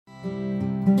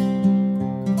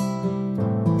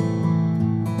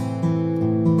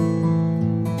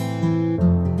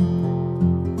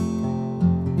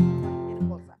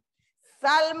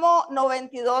Salmo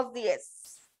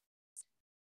 92:10.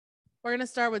 We're going to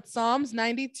start with Psalms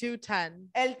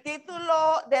 92:10. El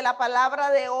título de la palabra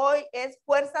de hoy es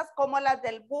Fuerzas como las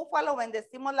del búfalo.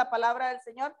 Bendecimos la palabra del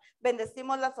Señor,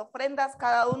 bendecimos las ofrendas,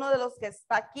 cada uno de los que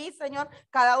está aquí, Señor,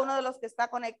 cada uno de los que está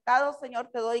conectado,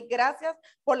 Señor, te doy gracias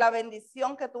por la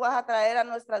bendición que tú vas a traer a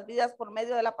nuestras vidas por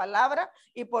medio de la palabra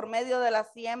y por medio de la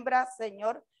siembra,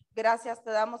 Señor. Gracias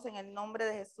te damos en el nombre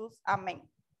de Jesús.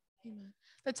 Amén. Amen.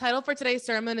 The title for today's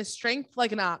sermon is Strength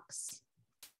Like an Ox.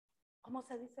 ¿Cómo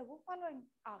se dice búfalo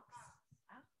en ox?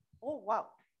 ¿Ah? Oh, wow.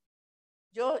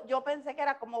 Yo pensé que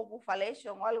era como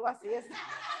bufalation o algo así.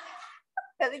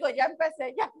 Te digo, ya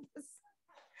empecé.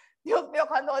 Dios mío,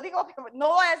 cuando digo que no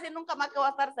voy a decir nunca más que voy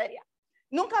a estar seria.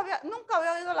 Nunca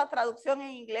había oído la traducción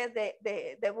en inglés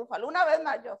de búfalo. Una vez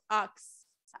más yo. Ox.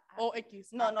 O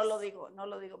X. No, no lo digo, mejor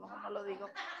no lo digo.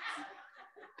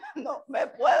 No, me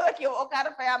puedo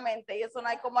equivocar feamente y eso no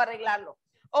hay cómo arreglarlo.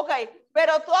 Ok,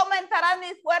 pero tú aumentarás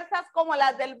mis fuerzas como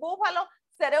las del búfalo,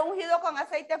 seré ungido con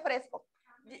aceite fresco.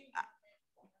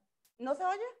 ¿No se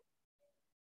oye?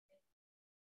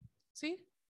 ¿Sí?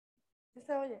 ¿Sí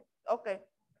se oye?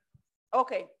 Ok,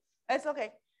 es ok.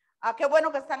 Qué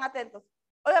bueno que están atentos.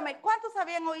 Óigame, ¿cuántos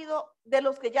habían oído de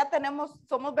los que ya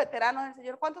somos veteranos del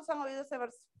Señor? ¿Cuántos han oído ese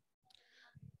verso?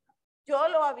 Yo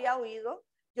lo había oído,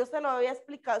 yo se lo había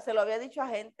explicado, se lo había dicho a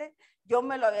gente, yo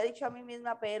me lo había dicho a mí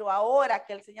misma, pero ahora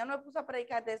que el Señor me puso a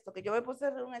predicar de esto, que yo me puse a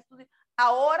hacer un estudio,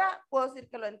 ahora puedo decir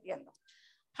que lo entiendo.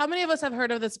 How many of us have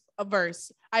heard of this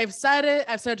verse? I've said it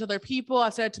to other people,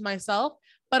 I've said it to myself,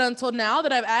 but until now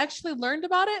that I've actually learned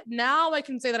about it, now I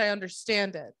can say that I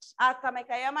understand it. Hasta me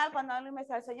caía mal cuando alguien me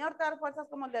decía, el Señor te da fuerzas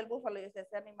como el del búfalo, y yo decía,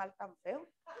 ese animal tan feo.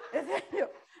 ¿En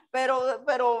serio? Pero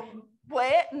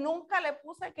nunca le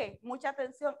puse mucha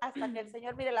atención hasta que el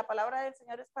Señor, mire, la palabra del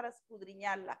Señor es para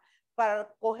escudriñarla,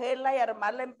 para cogerla y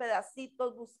armarla en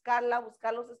pedacitos, buscar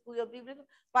los estudios bíblicos,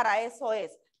 para eso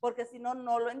es, porque si no,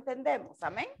 no lo entendemos,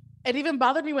 amén. It even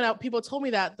bothered me when people told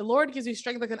me that the Lord gives you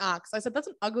strength like an ox. I said, that's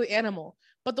an ugly animal.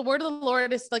 But the word of the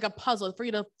Lord is like a puzzle for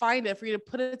you to find it, for you to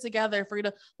put it together, for you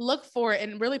to look for it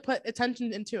and really put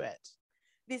attention into it.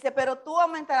 Dice, pero tú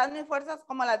aumentarás mis fuerzas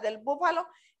como las del búfalo,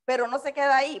 pero no se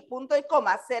queda ahí, punto y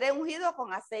coma, seré ungido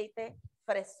con aceite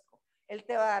fresco. Él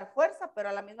te va a dar fuerza, pero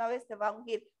a la misma vez te va a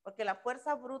ungir, porque la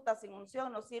fuerza bruta sin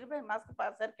unción no sirve más que para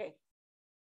hacer ¿qué?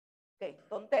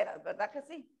 Tonteras, ¿verdad que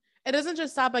sí? It doesn't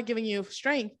just stop by giving you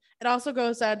strength. It also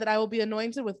goes that I will be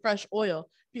anointed with fresh oil.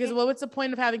 Because what's the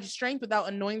point of having strength without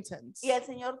anointings? Y el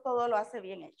Señor todo lo hace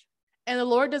bien hecho. And the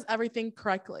Lord does everything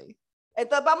correctly.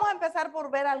 Entonces vamos a empezar por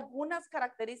ver algunas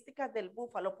características del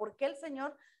búfalo. Porque el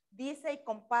Señor dice y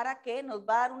compara que nos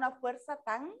va a dar una fuerza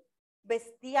tan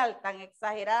bestial, tan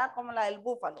exagerada como la del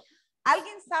búfalo.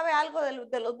 ¿Alguien sabe algo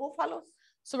de los búfalos?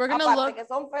 So we're going to Aparte look. que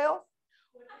son feos.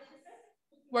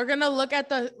 We're going to look at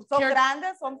the. Son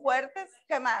grandes, son fuertes.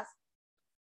 ¿Qué más?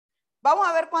 Vamos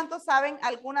a ver cuántos saben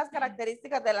algunas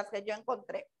características de las que yo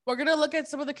encontré. We're going to look at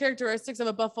some of the characteristics of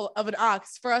a buffalo, of an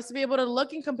ox, for us to be able to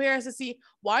look and compare us to see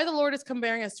why the Lord is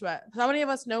comparing us to it. How many of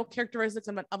us know characteristics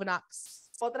of an ox?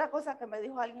 Otra cosa que me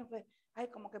dijo alguien fue, ay,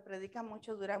 como que predica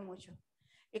mucho, dura mucho.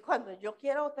 Y cuando yo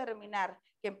quiero terminar,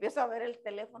 que empiezo a ver el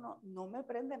teléfono, no me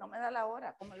prende, no me da la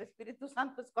hora, como el Espíritu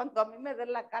Santo es cuando a mí me dé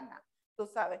la gana, tú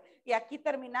sabes. Y aquí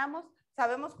terminamos,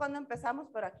 sabemos cuándo empezamos,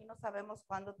 pero aquí no sabemos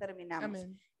cuándo terminamos.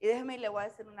 Amen. Y déjeme y le voy a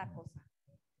decir una cosa,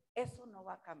 eso no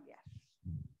va a cambiar,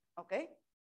 ¿ok?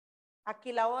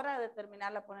 Aquí la hora de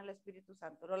terminar la pone el Espíritu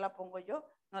Santo, no la pongo yo,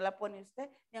 no la pone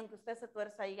usted, y aunque usted se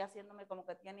tuerza ahí haciéndome como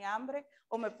que tiene hambre,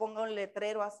 o me ponga un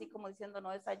letrero así como diciendo no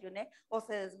desayuné, o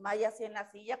se desmaya así en la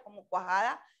silla como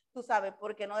cuajada, tú sabes,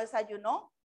 porque no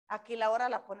desayunó, aquí la hora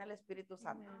la pone el Espíritu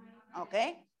Santo, ¿ok?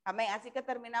 Amén, así que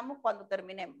terminamos cuando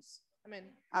terminemos.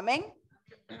 Amén. Amén.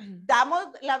 Damos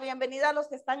la bienvenida a los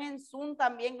que están en Zoom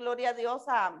también, gloria a Dios.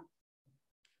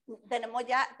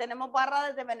 Tenemos barra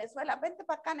desde Venezuela. Vente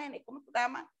para acá, nene. ¿Cómo te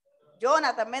llamas?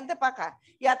 Jonathan, vente para acá.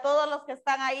 Y a todos los que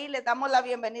están ahí les damos la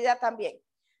bienvenida también.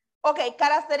 Ok,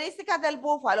 características del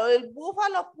búfalo. El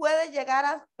búfalo puede llegar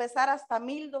a pesar hasta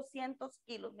 1,200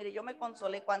 kilos. Mire, yo me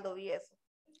consolé cuando vi eso.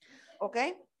 Ok.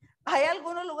 Hay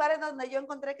algunos lugares donde yo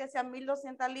encontré que sean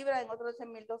 1,200 libras, en otros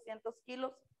dicen 1,200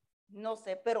 kilos. No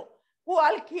sé, pero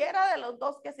cualquiera de los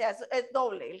dos que sea, es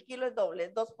doble. El kilo es doble,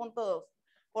 es 2.2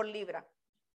 por libra.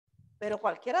 Pero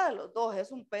cualquiera de los dos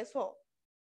es un peso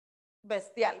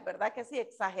bestial, ¿verdad que sí?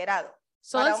 Exagerado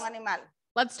para un animal.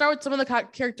 Let's start with some of the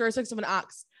characteristics of an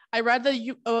ox. I read that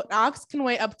an ox can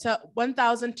weigh up to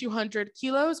 1,200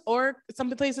 kilos, or some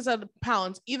places said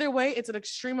pounds. Either way, it's an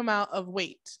extreme amount of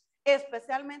weight.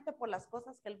 Especialmente por las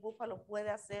cosas que el búfalo puede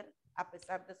hacer a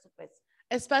pesar de su peso.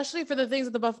 especially for the things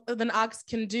that an ox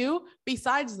can do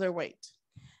besides their weight.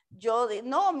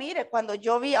 No, mire, cuando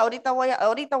yo vi, ahorita voy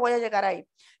a llegar ahí.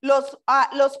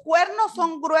 Los cuernos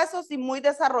son gruesos y muy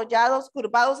desarrollados,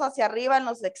 curvados hacia arriba en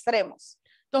los extremos.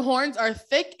 The horns are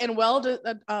thick and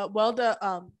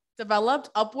developed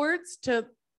upwards to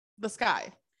the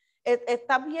sky.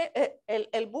 Está bien,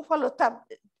 el búfalo está,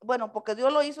 bueno, porque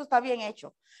Dios lo hizo, está bien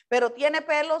hecho, pero tiene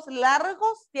pelos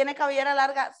largos, tiene cabellera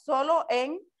larga solo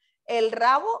en el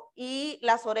rabo y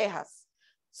las orejas.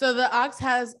 So the ox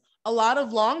has a lot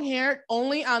of long hair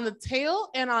only on the tail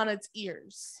and on its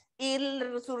ears. Y el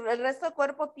resto del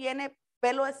cuerpo tiene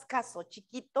pelo escaso,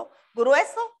 chiquito,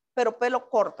 grueso, pero pelo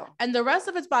corto. And the rest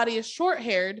of its body is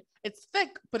short-haired. It's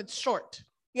thick, but it's short.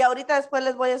 Y ahorita después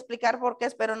les voy a explicar por qué,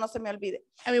 espero no se me olvide.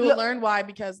 And we will learn why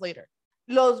because later.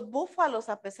 Los búfalos,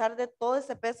 a pesar de todo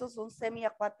ese peso, son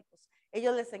semiacuáticos.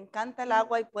 Ellos les encanta el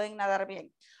agua y pueden nadar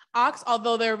bien. Ox,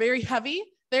 although they're very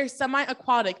heavy, they're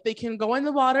semi-aquatic. They can go in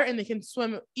the water and they can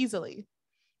swim easily.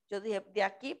 Yo dije, de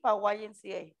aquí para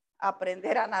YMCA,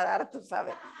 aprender a nadar, tú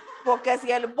sabes. Porque si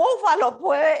el búfalo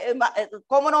puede,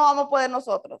 ¿cómo no vamos a poder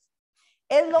nosotros?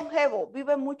 Es longevo,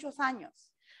 vive muchos años.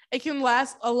 It can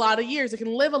last a lot of years. It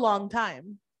can live a long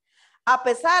time. A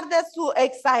pesar de su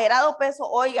exagerado peso,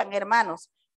 oigan, hermanos,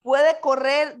 puede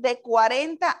correr de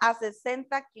 40 a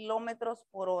 60 kilómetros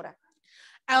por hora.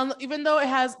 And even though it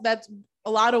has that's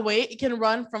a lot of weight, it can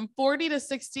run from 40 to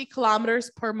 60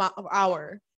 kilometers per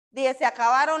hour. Dije, se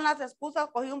acabaron las excusas,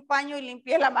 cogí un paño y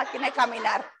limpié la máquina de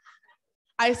caminar.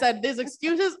 I said, these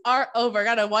excuses are over. I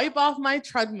gotta wipe off my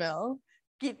treadmill.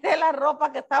 Quité la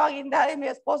ropa que estaba guindada y mi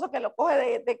esposo que lo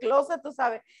coge de closet, tú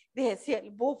sabes. Dije, si el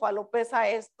búfalo pesa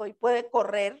esto y puede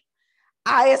correr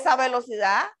a esa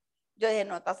velocidad, yo dije,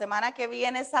 no, esta semana que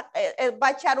viene va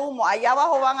a echar humo. Allá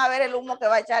abajo van a ver el humo que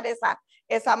va a echar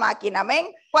esa máquina.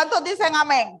 Amén. ¿Cuántos dicen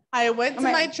amén? I went to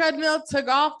my treadmill, took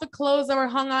off the clothes that were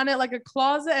hung on it like a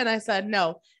closet, and I said,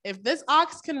 no, if this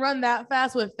ox can run that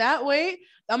fast with that weight,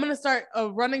 I'm going to start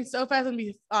running so fast and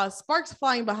be sparks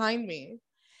flying behind me.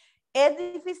 Es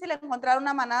difícil encontrar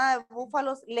una manada de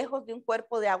búfalos lejos de un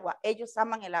cuerpo de agua. Ellos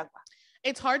aman el agua.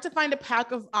 It's hard to find a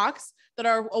pack of ox that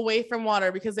are away from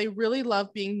water because they really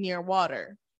love being near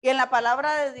water. Y en la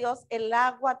palabra de Dios, el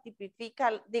agua tipifica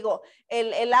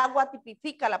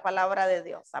la palabra de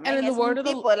Dios. Amén. Es un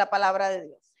tipo de la palabra de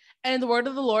Dios. And in the word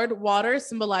of the Lord, water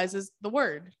symbolizes the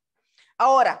word.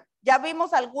 Ahora, ya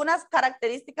vimos algunas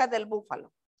características del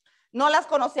búfalo. No las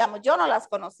conocíamos, yo no las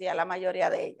conocía, la mayoría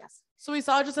de ellas. So we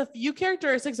saw just a few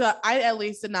characteristics that I at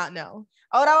least did not know.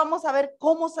 Ahora vamos a ver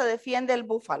cómo se defiende el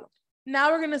búfalo.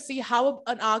 Now we're going to see how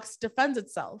an ox defends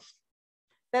itself.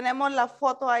 Tenemos la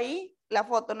foto ahí, la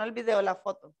foto, no el video, la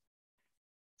foto.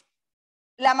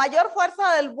 La mayor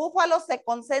fuerza del búfalo se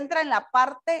concentra en la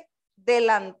parte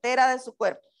delantera de su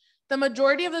cuerpo. The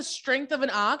majority of the strength of an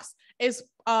ox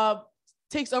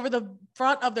takes over the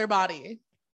front of their body.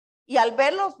 Y al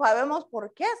verlos sabemos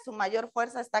por qué su mayor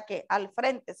fuerza está aquí, al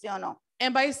frente, ¿sí o no?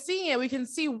 And by seeing it, we can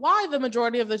see why the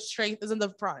majority of the strength is in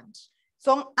the front.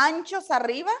 Son anchos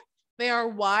arriba. They are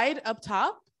wide up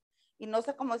top. Y no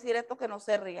sé cómo decir esto que no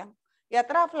se rían. Y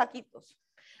atrás flaquitos.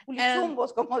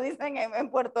 Chumbos, como dicen en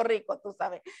Puerto Rico, tú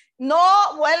sabes. No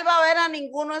vuelva a ver a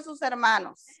ninguno de sus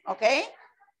hermanos, ¿ok?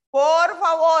 Por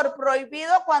favor,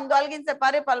 prohibido cuando alguien se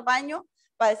pare para el baño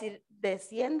para decir,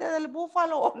 ¿desciende del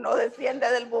búfalo o no desciende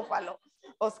del búfalo?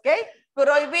 ¿Ok?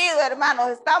 Prohibido, hermanos,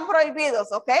 están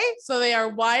prohibidos, ¿ok? So they are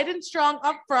wide and strong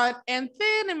up front and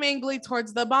thin and mangly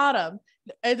towards the bottom.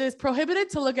 It is prohibited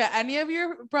to look at any of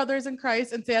your brothers in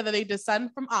Christ and say that they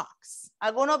descend from ox.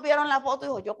 Algunos vieron la foto y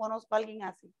dijo, yo conozco a alguien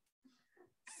así.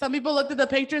 Some people looked at the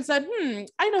picture and said,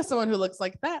 I know someone who looks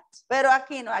like that. Pero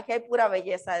aquí no, aquí hay pura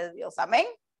belleza de Dios, amén.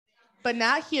 But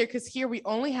not here, because here we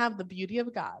only have the beauty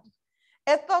of God.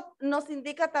 Esto nos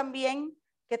indica también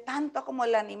que tanto como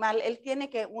el animal, él tiene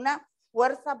que una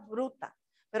fuerza bruta,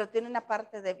 pero tiene una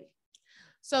parte débil.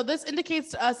 So this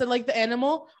indicates to us that like the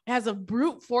animal has a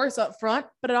brute force up front,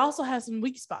 but it also has some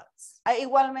weak spots.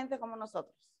 Igualmente como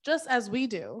nosotros. Just as we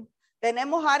do.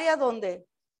 Tenemos áreas donde,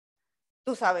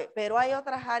 tú sabes, pero hay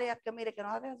otras áreas que mire que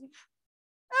nos hacen así.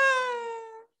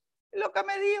 Lo que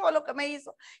me dijo, lo que me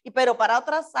hizo. Pero para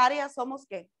otras áreas somos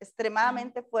 ¿qué?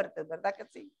 Extremadamente fuertes, ¿verdad que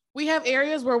sí? We have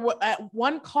areas where at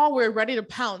one call we're ready to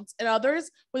pounce, and others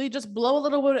where they just blow a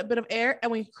little bit of air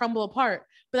and we crumble apart.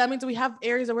 But that means we have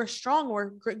areas that we're strong, we're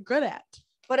good at.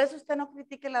 Por eso usted no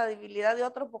critique la debilidad de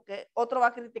otro, porque otro va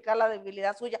a criticar la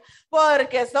debilidad suya.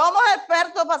 Porque somos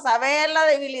expertos para saber la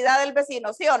debilidad del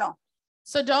vecino, ¿sí o no?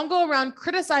 So don't go around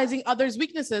criticizing others'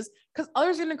 weaknesses because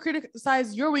others are going to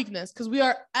criticize your weakness because we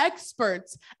are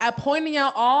experts at pointing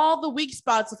out all the weak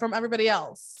spots from everybody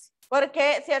else.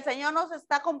 Porque si el Señor nos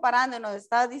está comparando y nos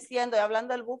está diciendo y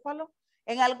hablando del búfalo,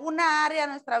 en alguna área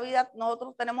de nuestra vida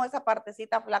nosotros tenemos esa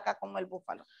partecita flaca como el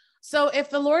búfalo. So if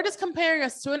the Lord is comparing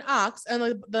us to an ox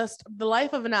and the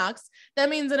life of an ox, that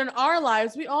means that in our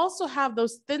lives, we also have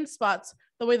those thin spots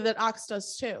the way that an ox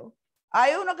does too.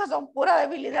 Hay unos que son pura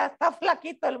debilidad, está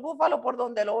flaquito el búfalo por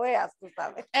donde lo veas, tú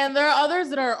sabes. And there are others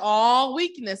that are all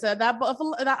weakness. That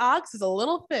ox is a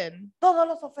little thin. Todo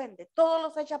los ofende, todo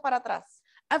los echa para atrás.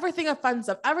 Everything offends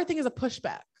them. Everything is a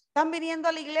pushback. Están viniendo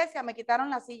a la iglesia, me quitaron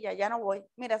la silla, ya no voy.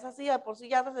 Mira, esa silla por si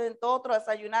ya se sentó otro a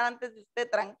desayunar antes de usted,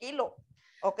 tranquilo.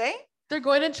 ¿Ok? They're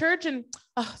going to church and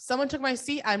someone took my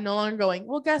seat. I'm no longer going.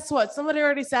 Well, guess what? Somebody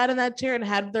already sat in that chair and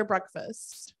had their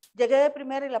breakfast. Llegué de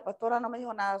primera y la pastora no me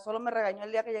dijo nada, solo me regañó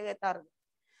el día que llegué tarde.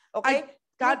 ¿Ok?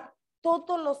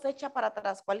 Todo los echa para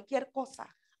atrás, cualquier cosa.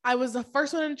 I was the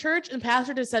first one in church and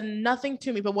pastor just said nothing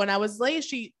to me. But when I was late,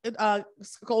 she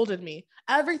scolded me.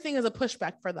 Everything is a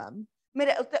pushback for them.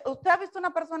 Mire, ¿usted ha visto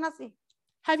una persona así?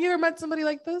 Have you ever met somebody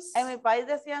like this? En mi país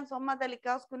decían, son más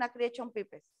delicados que una cría hecha un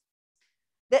pipes.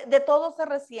 De todo se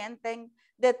resienten,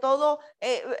 de todo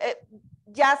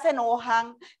ya se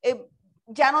enojan,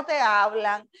 ya no te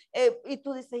hablan. Y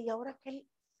tú dices, ¿y ahora qué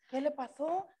le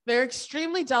pasó? They're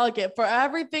extremely delicate. For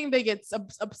everything they get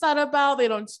upset about, they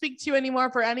don't speak to you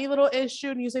anymore for any little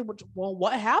issue. And you say, well,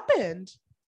 what happened?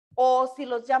 O si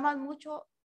los llamas mucho,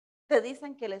 te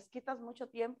dicen que les quitas mucho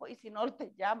tiempo. Y si no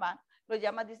te llaman, los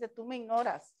llamas, dice, tú me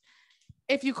ignoras.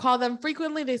 If you call them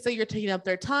frequently, they say you're taking up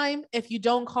their time. If you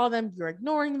don't call them, you're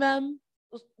ignoring them.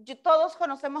 Todos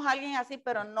conocemos a alguien así,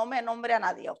 pero no me nombre a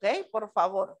nadie, ¿ok? Por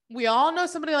favor. We all know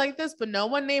somebody like this, but no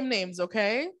one name names,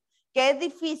 okay? Que es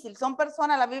difícil. Son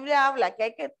personas, la Biblia habla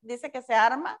que dice que se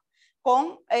arma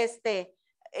con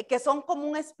que son como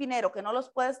un espinero, que no los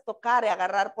puedes tocar y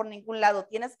agarrar por ningún lado.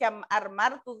 Tienes que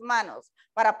armar tus manos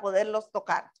para poderlos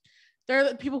tocar. They're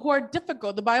the people who are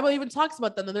difficult. The Bible even talks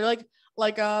about them. They're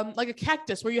like a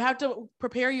cactus where you have to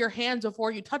prepare your hands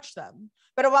before you touch them.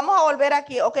 Pero vamos a volver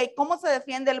aquí. Ok, ¿cómo se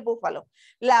defiende el búfalo?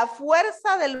 La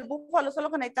fuerza del búfalo, eso es lo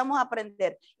que necesitamos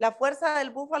aprender. La fuerza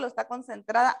del búfalo está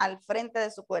concentrada al frente de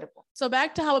su cuerpo. So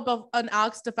back to how an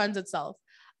ox defends itself.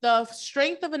 The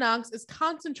strength of an ox is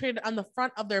concentrated on the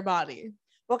front of their body.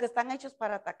 Porque están hechos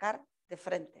para atacar de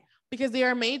frente. Because they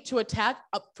are made to attack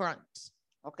up front.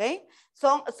 ¿Ok?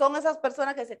 Son esas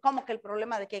personas que dicen, ¿cómo que el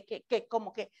problema de que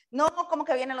como que, no, como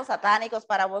que vienen los satánicos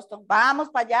para Boston? Vamos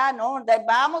para allá, no,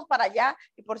 vamos para allá.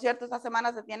 Y por cierto, esta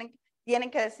semana tienen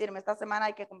que decirme, esta semana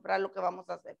hay que comprar lo que vamos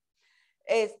a hacer.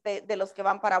 De los que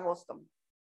van para Boston.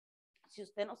 Si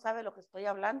usted no sabe lo que estoy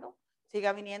hablando,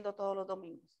 siga viniendo todos los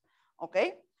domingos. ¿Ok?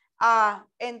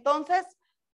 Entonces,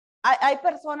 hay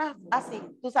personas así,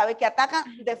 tú sabes, que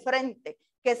atacan de frente,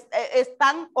 que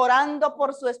están orando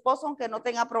por su esposo aunque no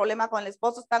tenga problema con el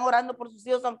esposo, están orando por sus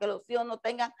hijos aunque los hijos no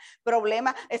tengan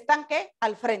problema, están ¿qué?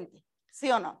 Al frente, ¿sí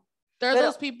o no? There are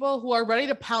those people who are ready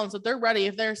to pounce. If they're ready,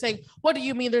 if they're saying, what do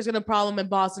you mean there's going to be a problem in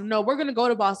Boston? No, we're going to go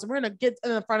to Boston. We're going to get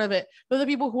in the front of it. They're the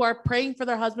people who are praying for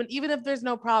their husband, even if there's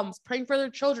no problems, praying for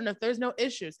their children, if there's no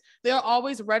issues. They are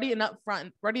always ready and up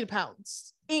front, ready to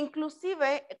pounce.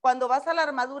 Inclusive, cuando vas a la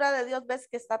armadura de Dios, ves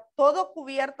que está todo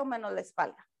cubierto menos la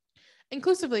espalda.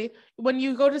 Inclusively, when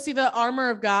you go to see the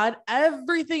armor of God,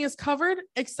 everything is covered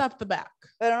except the back.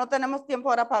 Pero no tenemos tiempo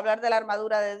ahora para hablar de la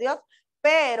armadura de Dios,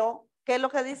 pero ¿qué es lo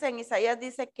que dice en Isaías?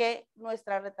 Dice que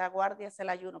nuestra retaguardia es el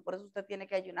ayuno. Por eso usted tiene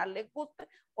que ayunar, le guste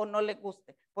o no le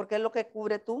guste, porque es lo que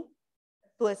cubre tu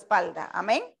espalda.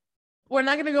 Amén. We're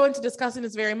not going to go into discussing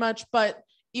this very much, but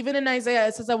even in Isaiah,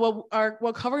 it says that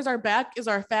what covers our back is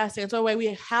our fasting. So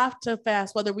we have to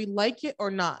fast whether we like it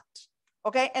or not.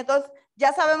 Ok, entonces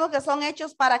ya sabemos que son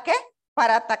hechos ¿para qué?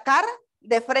 Para atacar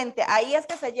de frente. Ahí es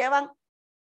que se llevan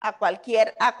a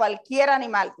cualquier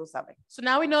animal, tú sabes. So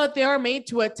now we know that they are made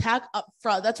to attack up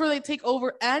front. That's where they take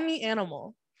over any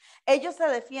animal. Ellos se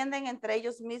defienden entre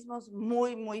ellos mismos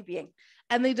muy, muy bien.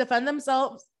 And they defend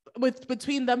themselves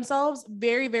between themselves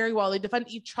very, very well. They defend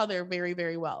each other very,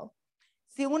 very well.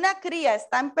 Si una cría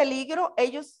está en peligro,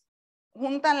 ellos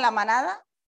juntan la manada,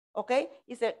 ¿ok?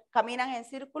 Y se caminan en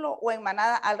círculo o en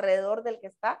manada alrededor del que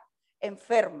está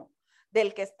enfermo,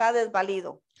 del que está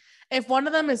desvalido. If one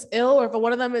of them is ill or if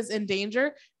one of them is in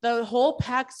danger, the whole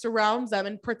pack surrounds them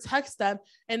and protects them,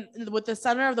 and with the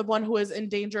center of the one who is in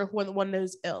danger when one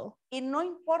is ill. Y no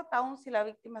importa aún si la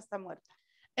víctima está muerta.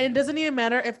 And it doesn't even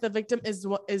matter if the victim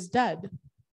is dead.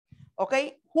 ¿Ok?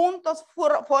 Juntos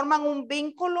forman un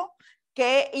vínculo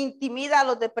que intimida a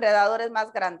los depredadores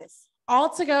más grandes. All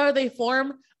together, they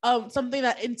form something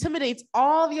that intimidates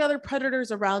all the other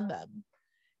predators around them.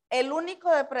 El único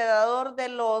depredador de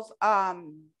los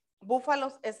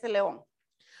búfalos es el león.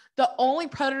 The only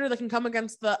predator that can come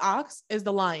against the ox is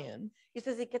the lion. Y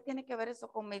usted dice, ¿qué tiene que ver eso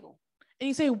conmigo? And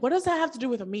you say, what does that have to do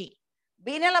with me?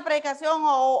 Vine a la predicación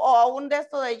o a un de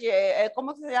estos de,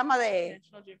 ¿cómo se llama? De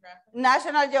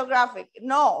National Geographic.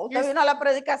 No, usted vino a la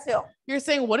predicación. You're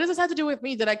saying, what does this have to do with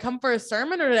me? Did I come for a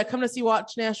sermon or did I come to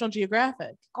watch National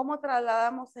Geographic? ¿Cómo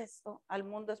trasladamos esto al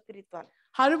mundo espiritual?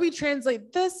 How do we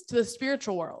translate this to the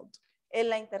spiritual world? En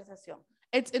la intercesión.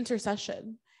 It's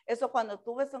intercession. Eso cuando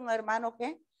tú ves a un hermano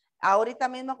que, ahorita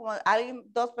mismo como alguien,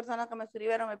 2 personas que me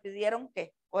escribieron me pidieron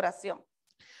que oración.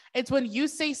 It's when you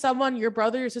say someone, your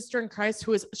brother, your sister in Christ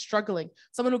who is struggling,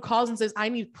 someone who calls and says, I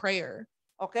need prayer.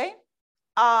 ¿Ok?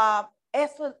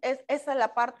 Esa es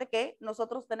la parte que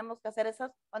nosotros tenemos que hacer esas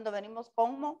cuando venimos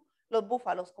como los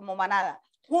búfalos, como manada,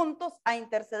 juntos a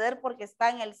interceder porque está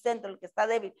en el centro, el que está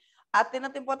débil. A ti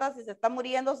no te importa si se está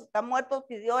muriendo, si está muerto,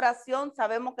 pidió oración,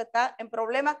 sabemos que está en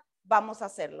problemas, vamos a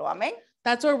hacerlo. Amén.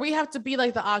 That's where we have to be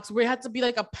like the ox. We have to be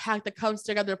like a pack that comes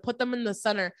together, put them in the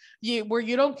center, where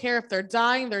you don't care if they're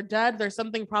dying, they're dead, there's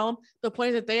something problem. The point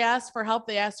is that they ask for help,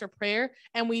 they ask for prayer,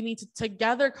 and we need to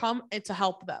together come and to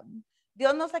help them.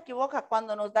 Dios no se equivoca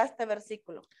cuando nos da este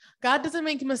versículo. God doesn't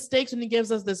make mistakes when he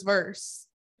gives us this verse.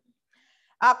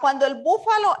 Cuando el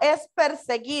búfalo es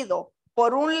perseguido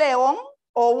por un león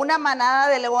o una manada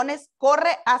de leones,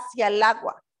 corre hacia el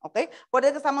agua. ¿Ok? Por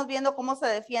eso estamos viendo cómo se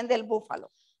defiende el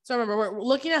búfalo. So remember, we're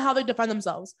looking at how they defend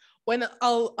themselves. When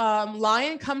a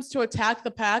lion comes to attack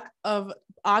the pack of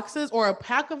oxes or a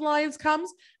pack of lions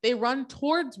comes, they run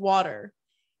towards water.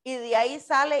 Y de ahí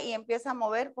sale y empieza a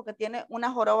mover porque tiene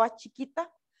una joroba chiquita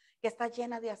que está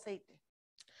llena de aceite.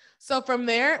 So from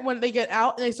there, when they get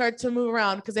out, they start to move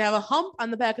around because they have a hump on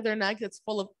the back of their neck that's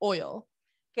full of oil.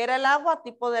 ¿Qué era el agua?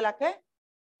 ¿Tipo de la qué?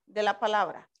 De la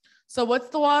palabra. So what's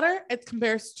the water? It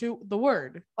compares to the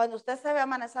word. Cuando usted se ve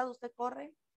amanezado, usted corre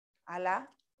a la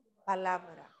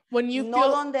palabra. When you no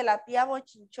feel, donde la tía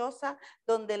bochinchosa,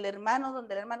 donde el hermano,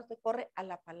 usted corre a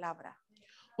la palabra.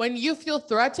 when you feel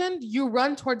threatened, you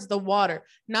run towards the water,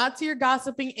 not to your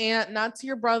gossiping aunt, not to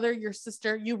your brother, your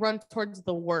sister. You run towards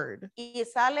the word. Y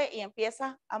sale y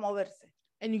empieza a moverse.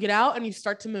 And you get out and you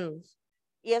start to move.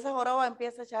 Y esa joroba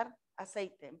empieza a echar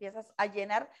aceite, empieza a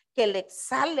llenar que le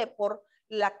sale por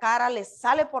la cara, le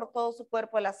sale por todo su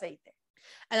cuerpo el aceite.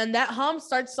 And then that hump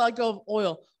starts to let go of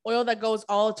oil that goes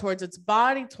all towards its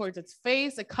body, towards its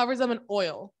face. It covers them in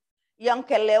oil. Y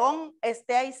aunque el león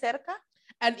esté ahí cerca,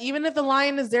 and even if the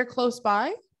lion is there close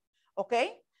by, ¿ok?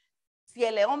 Si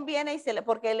el león viene y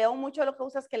porque el león mucho lo que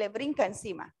usa es que le brinca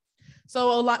encima.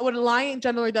 So what a lion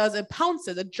generally does, it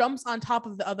pounces, it jumps on top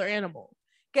of the other animal.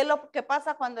 ¿Qué es lo que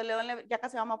pasa cuando el león ya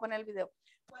casi vamos a poner el video?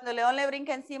 Cuando el león le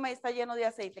brinca encima y está lleno de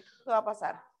aceite, ¿qué va a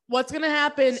pasar? What's going to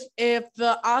happen if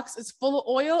the ox is full of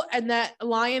oil and that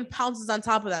lion pounces on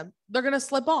top of them? They're going to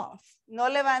slip off. No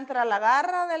le va a entrar la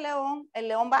garra del león, el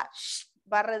león va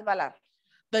a resbalar.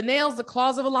 The nails, the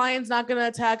claws of a lion's not going to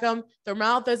attack them. Their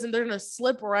mouth isn't, they're going to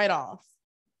slip right off.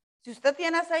 Si usted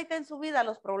tiene aceite en su vida,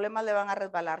 los problemas le van a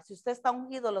resbalar. Si usted está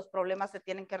ungido, los problemas se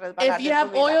tienen que resbalar. If you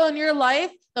have oil in your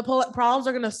life, the problems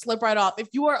are going to slip right off. If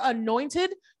you are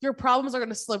anointed, your problems are going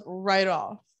to slip right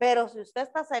off. Pero si usted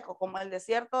está seco, como el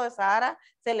desierto de Sahara,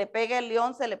 se le pega el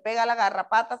león, se le pega la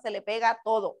garrapata, se le pega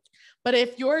todo. But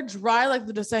if you're dry like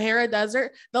the Sahara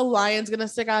Desert, the lion's going to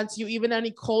stick onto you. Even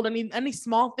any cold, any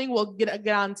small thing will get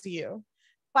onto you.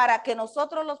 Para que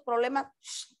nosotros los problemas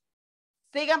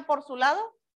sigan por su lado,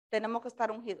 tenemos que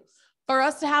estar ungidos. For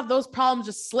us to have those problems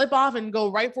just slip off and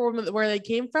go right for where they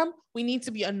came from, we need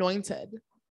to be anointed.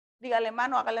 Dígale,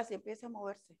 hermano, hágale así, empiece a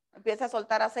moverse, empiece a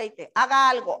soltar aceite, haga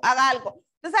algo, haga algo.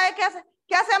 ¿Usted sabe qué hace?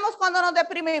 ¿Qué hacemos cuando nos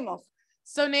deprimimos?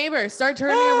 So neighbors, start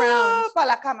turning around. Para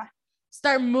la cama.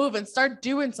 Start moving, start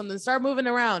doing something, start moving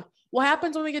around. What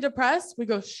happens when we get depressed? We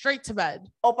go straight to bed.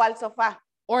 O para el sofá.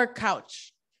 Or a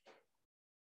couch.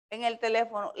 En el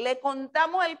teléfono. Le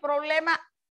contamos el problema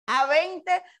a 20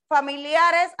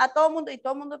 familiares, a todo el mundo, y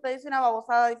todo el mundo te dice una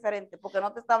babosada diferente, porque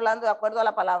no te está hablando de acuerdo a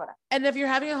la palabra. And if you're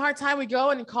having a hard time, we go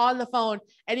and call on the phone,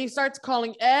 and you start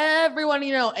calling everyone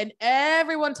you know, and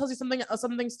everyone tells you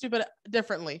something stupid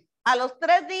differently. A los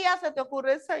 3 días se te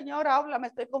ocurre, Señor, habla, me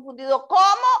estoy confundido.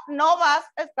 ¿Cómo no vas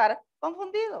a estar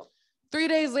confundido? 3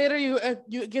 days later,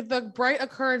 you get the bright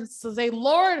occurrence to say,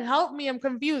 Lord, help me, I'm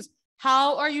confused.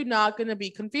 How are you not going to be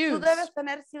confused? Tú debes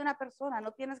tener sí una persona, no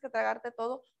tienes que tragarte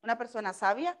todo, una persona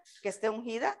sabia, que esté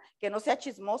ungida, que no sea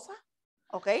chismosa,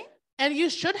 ¿ok? And you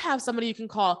should have somebody you can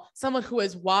call, someone who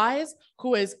is wise,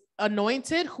 who is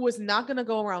anointed, who is not going to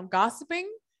go around gossiping.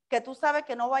 que tú sabes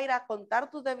que no va a ir a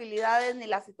contar tus debilidades ni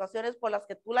las situaciones por las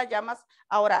que tú la llamas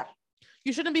a orar.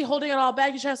 You shouldn't be holding it all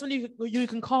back. You should have somebody you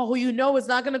can call who you know is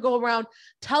not going to go around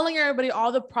telling everybody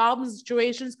all the problems,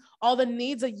 situations, all the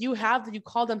needs that you have that you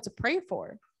call them to pray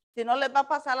for. Si no les va a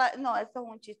pasar, no, esto es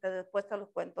un chiste, después te los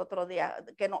cuento otro día,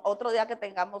 otro día que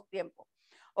tengamos tiempo.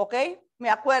 ¿Ok? Me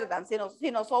acuerdan, si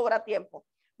nos sobra tiempo.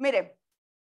 Miren,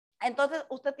 entonces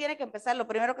usted tiene que empezar, lo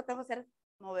primero que tengo que hacer es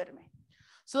moverme.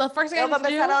 So the first thing Tengo que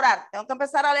empezar a orar, tengo que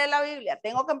empezar a leer la Biblia,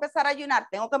 tengo que empezar a ayunar,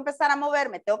 tengo que empezar a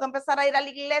moverme, tengo que empezar a ir a la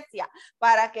iglesia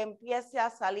para que empiece a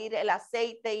salir el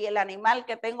aceite y el animal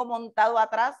que tengo montado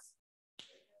atrás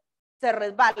se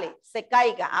resbale, se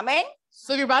caiga. Amén.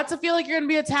 So you're about to feel like you're going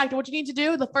to be attacked. What you need to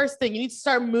do, the first thing, you need to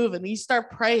start moving. You need to start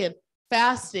praying,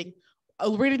 fasting,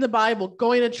 reading the Bible,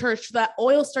 going to church, so that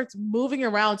oil starts moving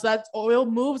around, so that oil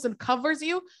moves and covers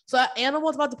you, so that animal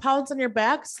is about to pounce on your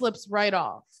back slips right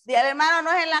off. Dile, hermano,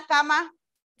 no es en la cama.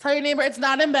 Tell your neighbor it's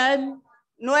not in bed.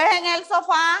 No es en el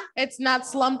sofá. It's not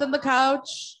slumped in the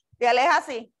couch. Dile, es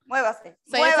así. Muévase.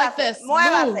 Say Muévase, it's like this.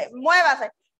 muévase, muévase.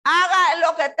 Haga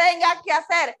lo que tenga que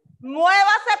hacer.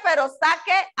 Muévase, pero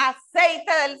saque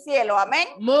aceite del cielo. Amén.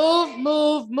 Move,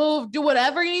 move, move. Do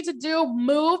whatever you need to do.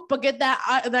 Move, but get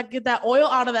that oil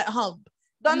out of that hump.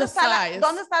 ¿Dónde está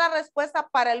la respuesta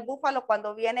para el búfalo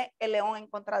cuando viene el león en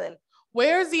contra de él?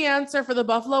 Where's the answer for the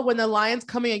buffalo when the lion's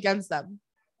coming against them?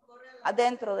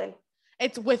 Adentro de él.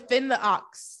 It's within the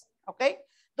ox. ¿Ok?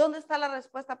 ¿Dónde está la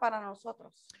respuesta para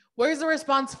nosotros? Where's the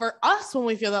response for us when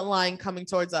we feel that lion coming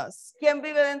towards us? ¿Quién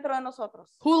vive dentro de nosotros?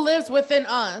 Who lives within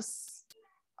us?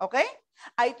 ¿Ok?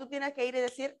 Ahí tú tienes que ir y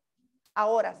decir,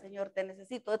 ahora, Señor, te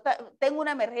necesito. Tengo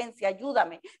una emergencia,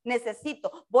 ayúdame.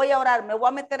 Necesito. Voy a orar, me voy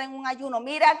a meter en un ayuno.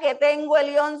 Mira que tengo el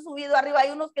león subido arriba.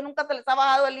 Hay unos que nunca se les ha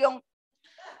bajado el león.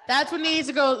 That's when you need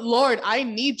to go, Lord, I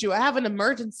need you. I have an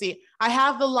emergency. I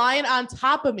have the lion on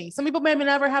top of me. Some people maybe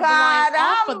never have the lion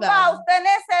off of them. Usted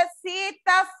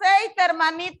necesita aceite,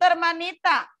 hermanito,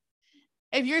 hermanita.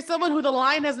 If you're someone who the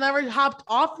lion has never hopped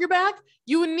off your back,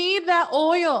 you need that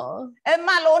oil. Es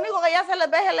más, lo único que ya se les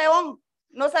ve es el león.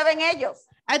 No se ven ellos.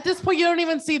 At this point, you don't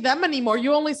even see them anymore.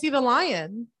 You only see the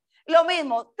lion. Lo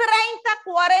mismo, 30,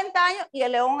 40 años y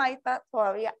el león ahí está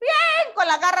todavía bien, con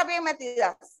la garra bien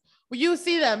metidas. You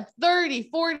see them 30,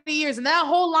 40 years, and that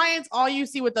whole lion's all you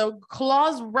see with the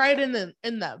claws right in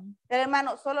them.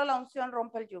 Hermano, solo la unción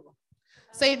rompe el yugo.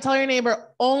 Tell your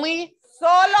neighbor, solo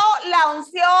la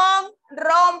unción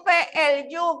rompe el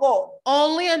yugo.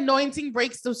 Only anointing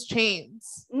breaks those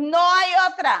chains. No hay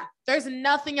otra. There's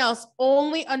nothing else,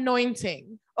 only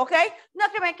anointing. ¿Ok? No,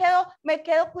 que me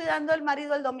quedo cuidando el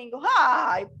marido el domingo.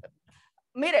 Ay,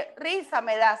 mire, risa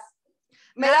me das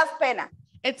pena.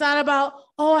 It's not about,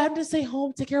 I have to stay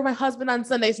home, take care of my husband on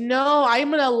Sundays. No,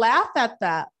 I'm going to laugh at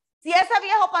that. Si ese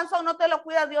viejo panzón no te lo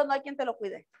cuida, Dios, no hay quien te lo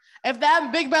cuide. If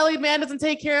that big-bellied man God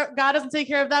doesn't take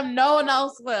care of them, no one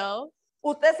else will.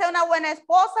 Usted sea una buena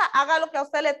esposa, haga lo que a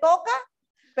usted le toca,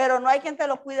 pero no hay quien te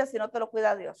lo cuide si no te lo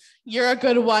cuida Dios. You're a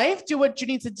good wife, do what you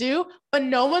need to do, but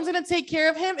no one's going to take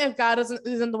care of him if God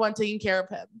isn't the one taking care of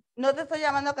him. No te estoy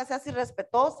llamando a que seas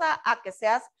irrespetuosa, a que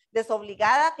seas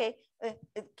desobligada,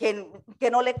 que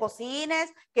no le cocines,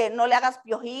 que no le hagas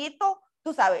piojito,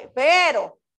 tú sabes,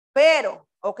 pero,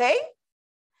 ¿ok?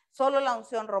 Solo la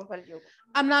unción rompe el yugo.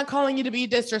 I'm not calling you to be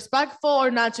disrespectful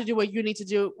or not to do what you need to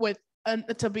do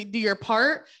do your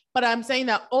part, but I'm saying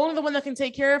that only the one that can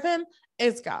take care of him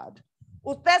is God.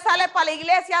 Usted sale para la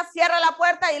iglesia, cierra la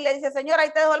puerta y le dice, Señor,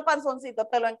 ahí te dejo el panzoncito,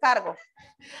 te lo encargo.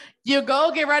 You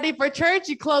go, get ready for church,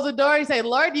 you close the door, you say,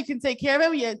 Lord, you can take care of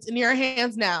him, it's in your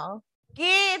hands now.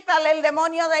 Quítale el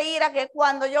demonio de ira que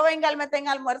cuando yo venga él me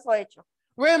tenga almuerzo hecho.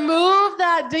 Remove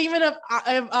that demon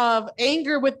of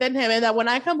anger within him, and that when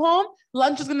I come home,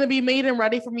 lunch is going to be made and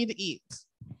ready for me to eat.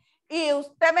 Y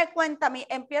usted me cuenta a mí,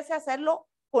 empiece a hacerlo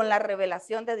con la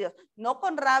revelación de Dios, no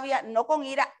con rabia, no con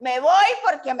ira. Me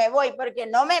voy porque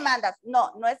no me mandas.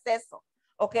 No es eso,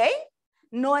 ¿ok?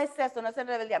 No es eso, no es en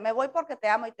rebeldía. Me voy porque te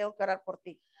amo y tengo que orar por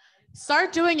ti.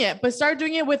 Start doing it, but start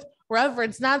doing it with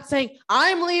reverence, not saying,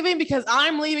 I'm leaving because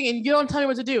I'm leaving and you don't tell me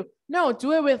what to do. No,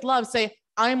 do it with love. Say,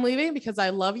 I'm leaving because I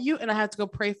love you and I have to go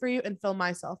pray for you and fill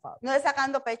myself up. No es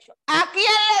sacando pecho. ¿A quién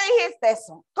le dijiste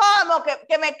eso? ¿Cómo?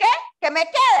 ¿Que me qué? ¿Que me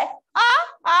quede?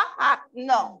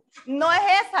 No es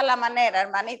esa la manera,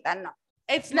 hermanita, no.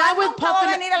 It's not with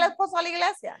puffing. Venir al esposo a la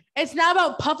iglesia. It's not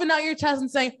about puffing out your chest and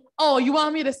saying, oh, you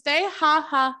want me to stay? Ha,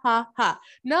 ha, ha, ha.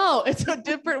 No, it's a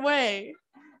different way.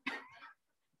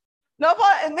 No,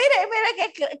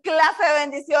 mire qué clase de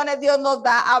bendiciones Dios nos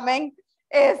da, amén.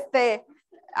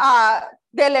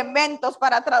 De elementos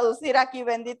para traducir aquí,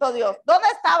 bendito Dios. ¿Dónde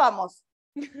estábamos?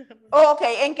 Ok,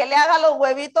 en que le haga los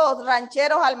huevitos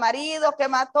rancheros al marido, que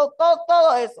mató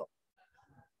todo eso.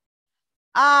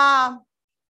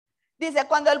 Dice,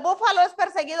 cuando el búfalo es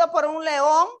perseguido por un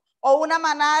león o una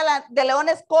manada de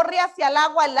leones, corre hacia el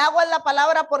agua es la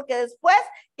palabra, porque después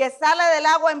que sale del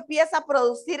agua empieza a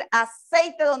producir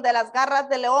aceite donde las garras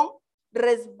del león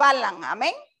resbalan.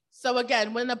 Amén. So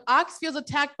again, when the ox feels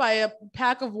attacked by a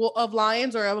pack of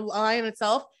lions or a lion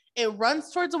itself, it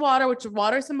runs towards the water, which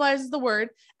water symbolizes the word.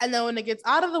 And then when it gets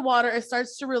out of the water, it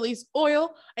starts to release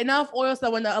oil, enough oil so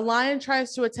that when a lion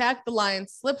tries to attack, the lion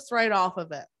slips right off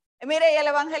of it. Mire, y el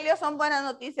evangelio son buenas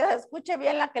noticias. Escuche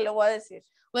bien la que le voy a decir.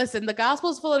 Listen, the gospel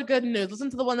is full of good news. Listen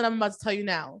to the one that I'm about to tell you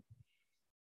now.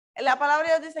 La palabra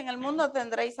de Dios dice, en el mundo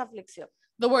tendréis aflicción.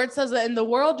 The word says that in the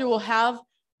world you will have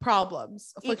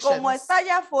problems, afflictions. Y como está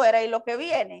allá afuera y lo que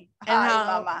viene,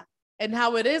 and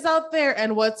how it is out there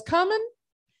and what's coming,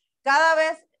 cada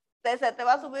vez se te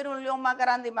va a subir un león más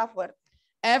grande y más fuerte.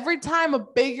 Every time a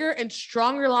bigger and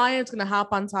stronger lion is going to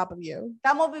hop on top of you.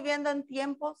 Estamos viviendo en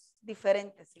tiempos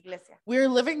diferentes, iglesia. We're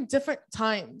living different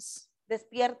times.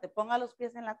 Despierte, ponga los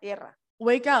pies en la tierra.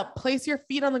 Wake up, place your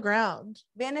feet on the ground.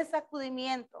 Viene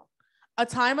sacudimiento. A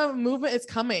time of movement is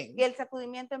coming. Y el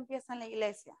sacudimiento empieza en la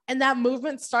iglesia. And that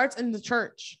movement starts in the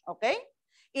church. ¿Ok?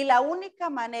 Y la única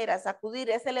manera de sacudir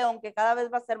ese león que cada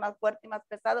vez va a ser más fuerte y más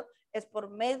pesado es por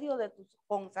medio de tu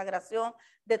consagración,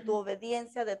 de tu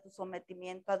obediencia, de tu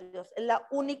sometimiento a Dios. Es la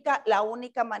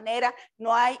única manera.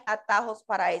 No hay atajos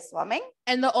para eso. Amén.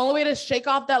 And the only way to shake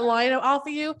off that lion off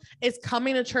of you is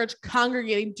coming to church,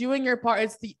 congregating, doing your part.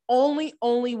 It's the only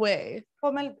way.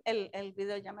 Ponme el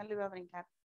video, ya me lo iba a brincar.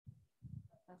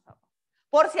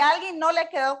 Por si a alguien no le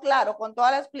quedó claro con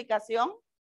toda la explicación,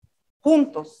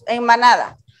 juntos, en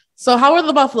manada. So how were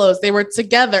the buffaloes? They were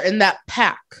together in that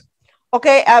pack.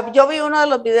 Okay, yo vi uno de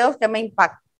los videos que me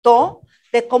impactó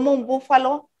de cómo un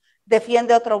búfalo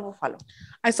defiende a otro búfalo.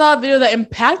 I saw a video that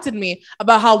impacted me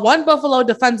about how one buffalo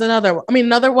defends another.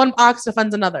 One ox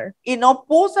defends another. Y no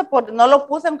lo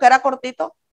puse aunque era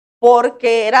cortito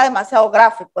porque era demasiado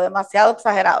gráfico, demasiado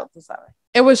exagerado, tú sabes.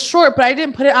 It was short, but I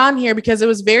didn't put it on here because it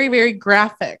was very, very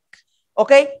graphic.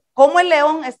 Okay, cómo el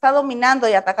león está dominando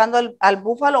y atacando al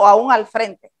búfalo aún al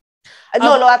frente.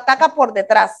 No, lo ataca por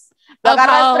detrás. Lo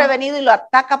agarra desprevenido y lo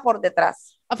ataca por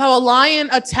detrás. Of how a lion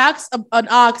attacks an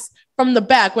ox from the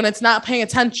back when it's not paying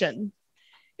attention.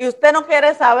 Y usted no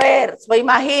quiere saber,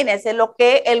 imagínese lo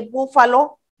que el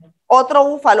búfalo, otro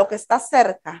búfalo que está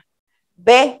cerca,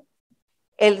 ve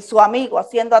su amigo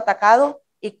siendo atacado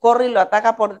y corre y lo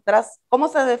ataca por detrás. ¿Cómo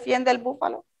se defiende el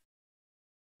búfalo?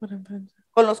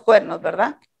 Con los cuernos,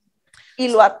 ¿verdad? Y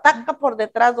lo ataca por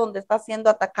detrás donde está siendo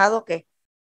atacado que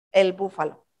el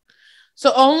búfalo.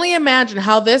 So only imagine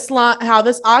how this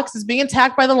ox is being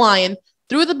attacked by the lion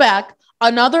through the back.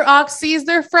 Another ox sees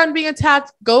their friend being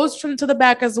attacked, goes to the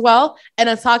back as well, and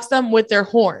attacks them with their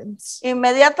horns.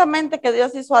 Inmediatamente que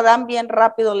Dios hizo a Adán, bien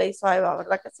rápido le hizo a Eva,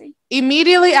 ¿verdad que sí?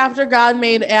 Immediately after God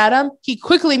made Adam, he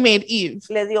quickly made Eve.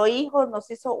 Le dio hijos, nos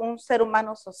hizo un ser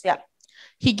humano social.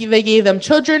 They gave them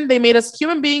children. They made us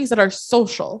human beings that are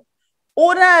social.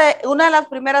 Una de las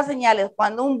primeras señales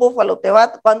cuando un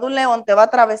león te va a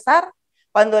atravesar,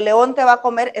 cuando el león te va a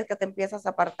comer, es que te empiezas a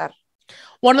apartar.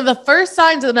 One of the first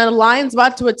signs that a lion's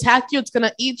about to attack you, it's going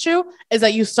to eat you, is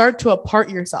that you start to apart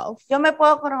yourself. Yo me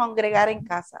puedo congregar en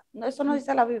casa. No, eso no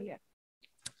dice la Biblia.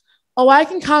 Oh, I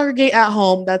can congregate at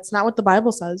home. That's not what the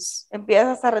Bible says.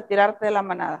 Empiezas a retirarte de la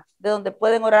manada, de donde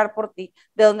pueden orar por ti,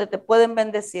 de donde te pueden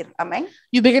bendecir. Amén.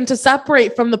 You begin to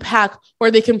separate from the pack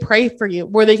where they can pray for you,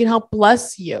 where they can help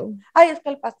bless you. Ay, es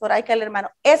que el pastor, ay, que el hermano.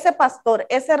 Ese pastor,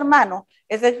 ese hermano,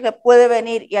 es el que puede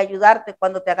venir y ayudarte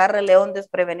cuando te agarre el león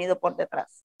desprevenido por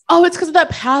detrás. Oh, it's because of that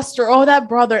pastor. Oh, that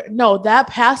brother. No, that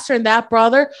pastor and that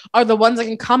brother are the ones that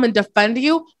can come and defend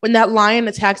you when that lion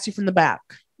attacks you from the back.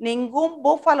 Ningún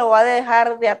búfalo va a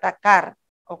dejar de atacar,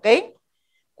 ¿ok?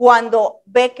 Cuando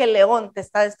ve que el león te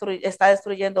está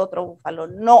destruyendo otro búfalo.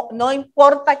 No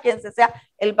importa quién sea,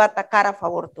 él va a atacar a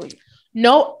favor tuyo.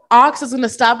 No ox is going to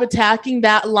stop attacking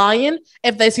that lion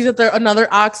if they see that another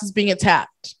ox is being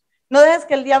attacked. No dejes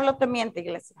que el diablo te miente,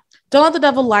 iglesia. Don't let the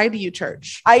devil lie to you,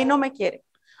 church. Ahí no me quiere.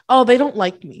 Oh, they don't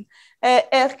like me.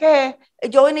 Es que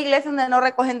yo voy a una iglesia donde no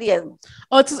recogen diezmos.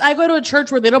 Oh, it's because I go to a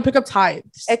church where they don't pick up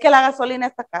tithes. Es que la gasolina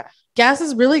está cara. Gas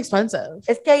is really expensive.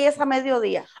 Es que ahí es a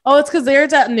mediodía. Oh, it's because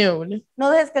there's at noon. No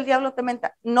dejes que el diablo te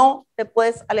mienta. No te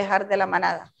puedes alejar de la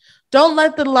manada. Don't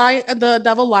let the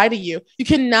devil lie to you. You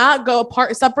cannot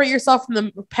separate yourself from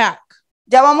the pack.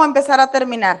 Ya vamos a empezar a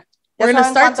terminar. We're going to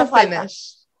start to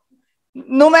finish.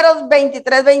 Números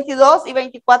 23, 22 y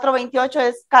 24, 28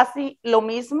 es casi lo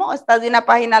mismo. Está de una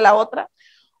página a la otra.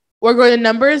 We're going to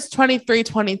Numbers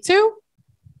 23:22.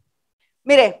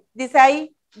 Mire, dice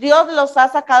ahí, Dios los ha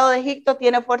sacado de Egipto,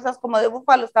 tiene fuerzas como de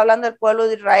búfalo, está hablando del pueblo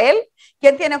de Israel.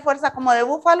 ¿Quién tiene fuerza como de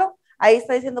búfalo? Ahí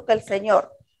está diciendo que el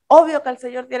Señor. Obvio que el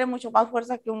Señor tiene mucho más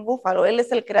fuerza que un búfalo. Él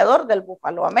es el creador del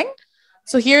búfalo. Amén.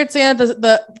 So here it's saying that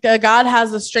the God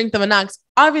has the strength of an ox.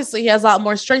 Obviously, he has a lot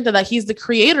more strength than that. He's the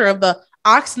creator of the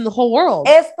ox in the whole world.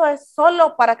 Esto es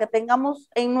solo para que tengamos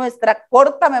en nuestra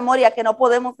corta memoria que no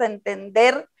podemos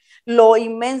entender lo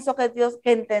inmenso que es Dios,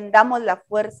 que entendamos la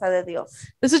fuerza de Dios.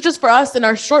 This is just for us in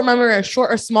our short memory, our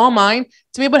short or small mind,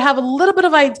 to be able to have a little bit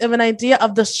of an idea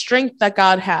of the strength that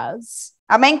God has.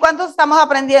 Amén. ¿Cuántos estamos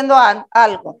aprendiendo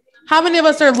algo? How many of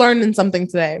us are learning something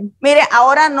today? Mire,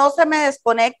 ahora no se me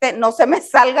desconecte, no se me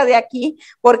salga de aquí,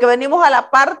 porque venimos a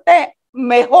la parte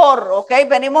mejor, ¿ok?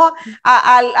 Venimos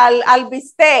al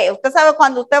bistec. Usted sabe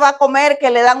cuando usted va a comer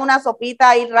que le dan una sopita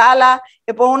ahí rala,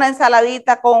 le ponen una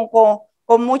ensaladita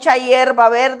con mucha hierba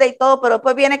verde y todo, pero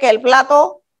después viene que el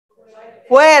plato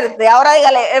fuerte. Ahora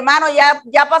dígale, hermano,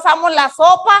 ya pasamos la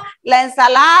sopa, la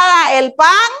ensalada, el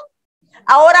pan.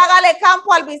 Ahora hágale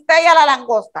campo al bistec y a la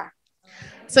langosta.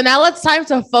 So now it's time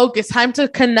to focus, time to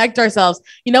connect ourselves.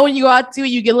 You know, when you go out to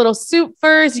eat, you get a little soup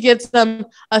first, you get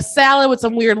a salad with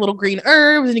some weird little green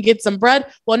herbs, and you get some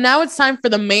bread. Well, now it's time for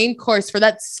the main course, for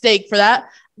that steak, for that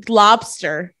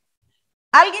lobster.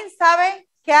 ¿Alguien sabe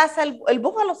qué hace el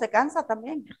búfalo? Se cansa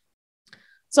también.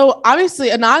 So obviously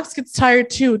an ox gets tired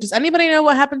too. Does anybody know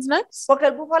what happens next? Porque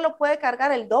el búfalo puede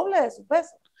cargar el doble de su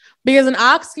peso. Because an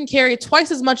ox can carry twice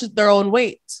as much as their own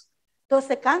weight. Entonces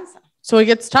se cansa. So it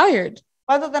gets tired.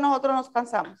 ¿Cuántos de nosotros nos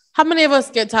cansamos? How many of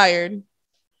us get tired?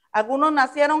 Algunos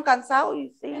nacieron cansados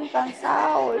y siguen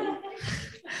cansados.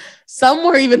 Some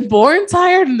were even born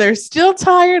tired and they're still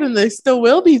tired and they still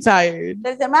will be tired.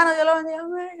 Dice, hermano, Dios lo bendiga,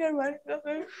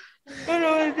 Dios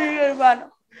lo bendiga,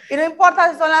 hermano. Y no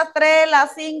importa si son las 3,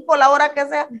 las 5, la hora que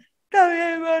sea. Está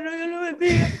bien, hermano, Dios lo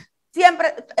bendiga.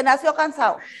 Siempre nació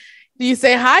cansado. You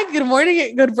say, hi, good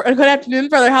morning, good afternoon,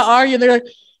 brother, how are you? And they're like,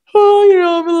 oh, you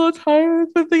know, I'm a little tired,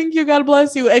 but thank you, God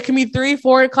bless you. It can be 3,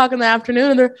 4 o'clock in the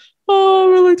afternoon and they're, oh,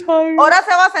 I'm really tired. Ahora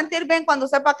se va a sentir bien cuando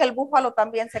sepa que el búfalo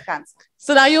también se cansa.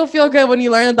 So now you'll feel good when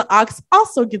you learn that the ox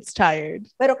also gets tired.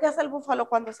 Pero ¿qué hace el búfalo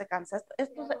cuando se cansa?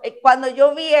 Cuando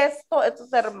yo vi esto es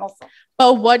hermoso.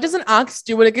 But what does an ox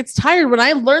do when it gets tired? When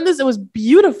I learned this, it was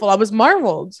beautiful. I was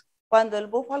marveled. Cuando el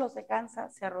búfalo se cansa,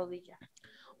 se arrodilla.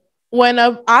 When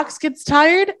an ox gets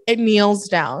tired, it kneels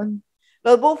down.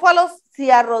 Los búfalos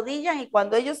se arrodillan y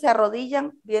cuando ellos se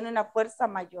arrodillan, viene una fuerza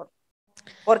mayor.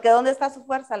 Porque ¿dónde está su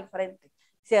fuerza? Al frente.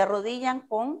 Se arrodillan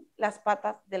con las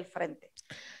patas del frente.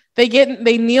 They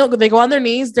kneel, they go on their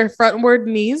knees, their frontward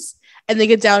knees, and they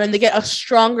get down and they get a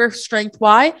stronger strength.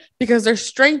 Why? Because their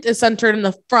strength is centered in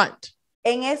the front.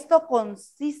 En esto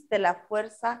consiste la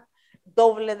fuerza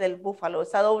doble del búfalo,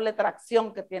 esa doble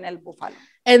tracción que tiene el búfalo.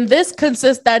 And this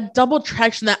consists that double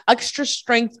traction, that extra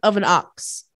strength of an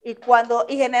ox. Y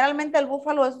generalmente el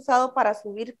búfalo es usado para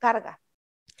subir carga.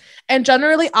 And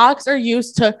generally ox are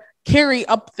used to carry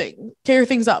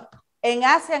things up. En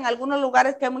Asia, en algunos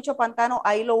lugares que hay mucho pantano,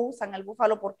 ahí lo usan el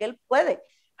búfalo porque él puede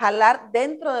jalar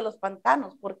dentro de los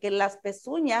pantanos, porque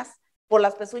por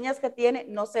las pezuñas que tiene,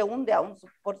 no se hunde aún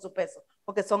por su peso,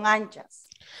 porque son anchas.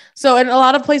 So in a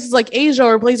lot of places like Asia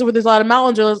or places where there's a lot of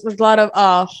mountains or there's a lot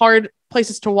of hard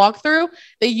places to walk through,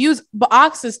 they use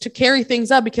oxes to carry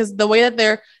things up because the way that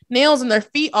their nails and their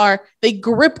feet are, they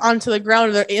grip onto the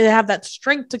ground and they have that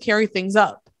strength to carry things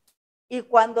up. Y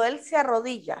cuando él se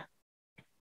arrodilla,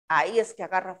 ahí es que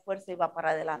agarra fuerza y va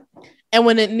para adelante. And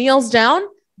when it kneels down,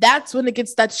 that's when it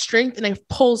gets that strength and it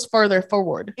pulls further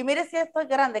forward. Y mire si esto es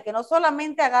grande, que no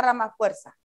solamente agarra más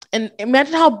fuerza. And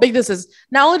imagine how big this is.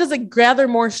 Not only does it gather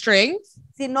more strength,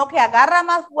 sino que agarra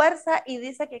más fuerza y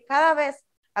dice que cada vez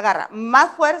agarra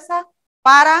más fuerza,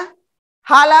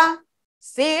 jala,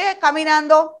 sigue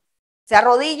caminando, se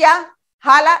arrodilla,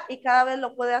 jala y cada vez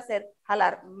lo puede hacer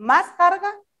jalar más carga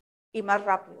y más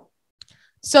rápido.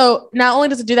 So not only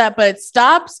does it do that, but it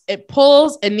stops, it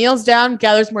pulls, it kneels down,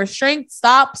 gathers more strength,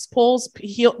 stops, pulls,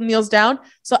 kneels down.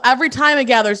 So every time it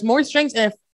gathers more strength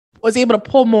and it was able to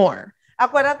pull more.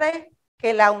 Acuérdate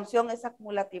que la unción es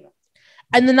acumulativa.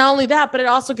 And then not only that, but it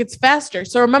also gets faster.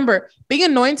 So remember, being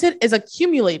anointed is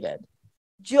accumulated.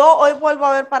 Yo hoy vuelvo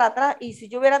a ver para atrás y si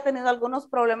yo hubiera tenido algunos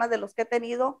problemas de los que he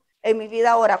tenido en mi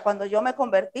vida ahora, cuando yo me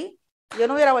convertí, yo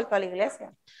no hubiera vuelto a la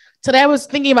iglesia. Today I was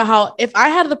thinking about how if I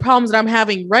had the problems that I'm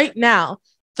having right now,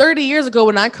 30 years ago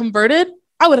when I converted,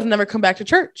 I would have never come back to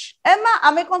church. Es más,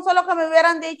 a mí con solo que me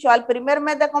hubieran dicho al primer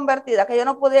mes de convertida que yo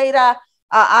no podía ir a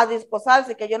a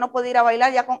desposarse, que yo no podía ir a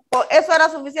bailar, ya eso era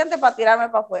suficiente para tirarme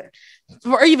para afuera.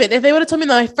 Or even if they would have told me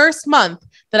my first month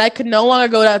that I could no longer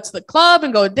go out to the club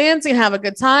and go dancing and have a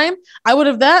good time, I would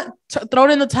have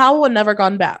thrown in the towel and never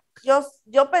gone back.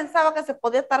 Yo pensaba que se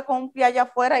podía estar con un pie allá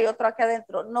afuera y otro aquí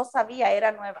adentro. No sabía,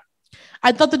 era nueva.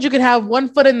 I thought that you could have one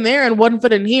foot in there and one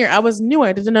foot in here. I was new.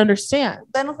 I didn't understand.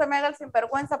 Usted no se me haga el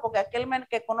sinvergüenza porque aquel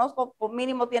que conozco por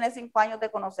mínimo tiene 5 años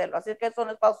de conocerlo. Así que eso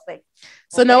no es para usted.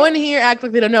 So no one here act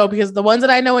like they don't know, because the ones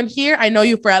that I know in here, I know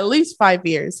you for at least 5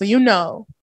 years. So you know.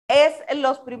 Es en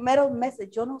los primeros meses.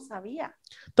 Yo no sabía.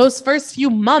 Those first few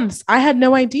months, I had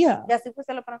no idea. Y así fue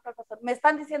se lo pregunté al pastor. Me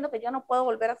están diciendo que yo no puedo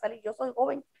volver a salir. Yo soy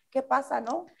joven. ¿Qué pasa,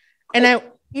 no?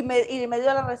 Y me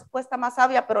dio la respuesta más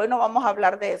sabia, pero hoy no vamos a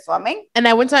hablar de eso. Amén. And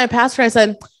I went to my pastor and I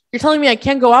said, "You're telling me I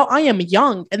can't go out? I am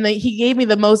young." And then he gave me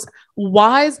the most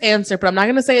wise answer, but I'm not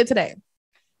going to say it today.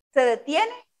 Se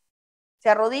detiene, se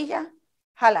arrodilla,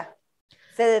 jala.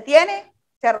 Se detiene,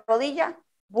 se arrodilla,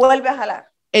 vuelve a jalar.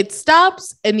 It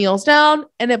stops, it kneels down,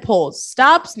 and it pulls.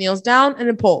 Stops, kneels down, and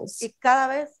it pulls. Y cada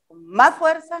vez con más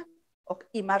fuerza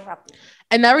y más rápido.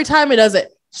 And every time it does it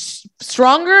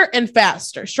stronger and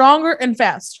faster, stronger and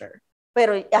faster.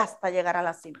 Pero hasta llegar a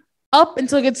la cima. Up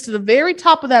until it gets to the very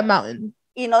top of that mountain.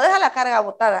 Y no deja la carga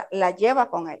botada, la lleva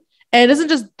con él. And it doesn't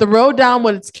just throw down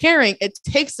what it's carrying, it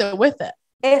takes it with it.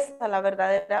 Esta es la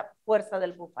verdadera fuerza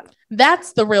del búfalo.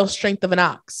 That's the real strength of an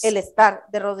ox. El estar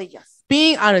de rodillas.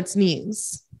 Being on its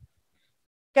knees.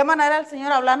 ¿Qué manera el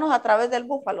Señor hablarnos a través del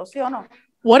búfalo, sí o no?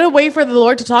 What a way for the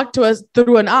Lord to talk to us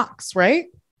through an ox, right?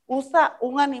 Usa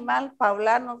un animal para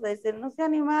hablarnos, de decir, no sea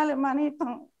animal,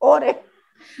 hermanito, ore.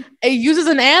 It uses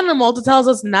an animal to tell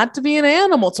us not to be an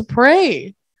animal, to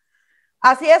pray.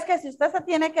 Así es que si usted se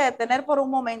tiene que detener por un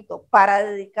momento para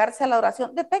dedicarse a la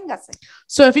oración, deténgase.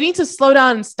 So if you need to slow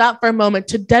down and stop for a moment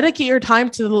to dedicate your time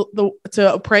to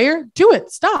to a prayer, do it.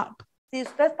 Stop. Si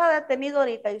usted está detenido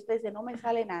ahorita y usted dice, no me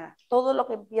sale nada, todo lo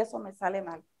que empiezo me sale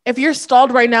mal. If you're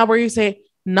stalled right now where you say,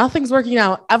 nothing's working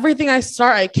out, everything I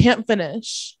start, I can't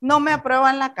finish. No me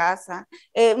aprueban la casa,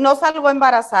 no salgo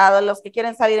embarazada, los que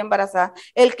quieren salir embarazadas.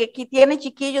 El que tiene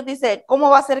chiquillos dice, ¿cómo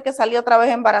va a ser que salió otra vez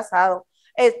embarazado?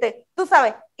 Tú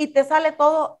sabes, y te sale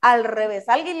todo al revés.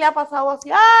 ¿Alguien le ha pasado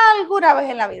así alguna vez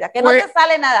en la vida? Que no te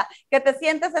sale nada, que te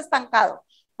sientes estancado.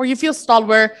 Where you feel stalled,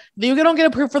 where you don't get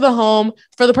approved for the home,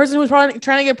 for the person who's trying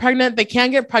to get pregnant, they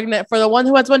can't get pregnant, for the one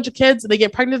who has a bunch of kids, they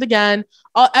get pregnant again.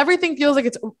 Everything feels like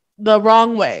it's the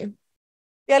wrong way.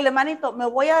 Y el hermanito, me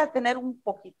voy a detener un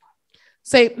poquito.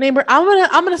 Say, neighbor, I'm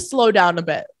gonna slow down a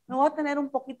bit. Me voy a detener un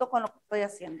poquito con lo que estoy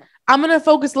haciendo. I'm gonna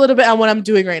focus a little bit on what I'm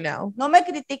doing right now. No me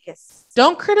critiques.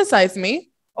 Don't criticize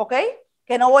me. Okay?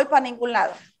 Que no voy para ningún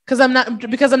lado. Because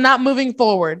I'm not moving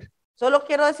forward. Solo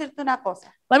quiero decirte una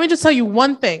cosa. Let me just tell you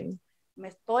one thing. Me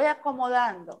estoy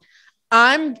acomodando.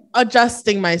 I'm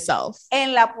adjusting myself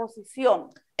En la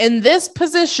posición in this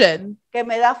position, que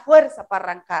me da fuerza para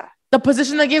arrancar. the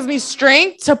position that gives me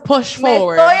strength to push Me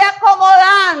forward. estoy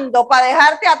acomodando para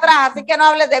dejarte atrás, así que no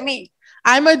hables de mí.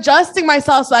 I'm adjusting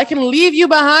myself so I can leave you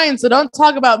behind, so don't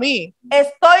talk about me.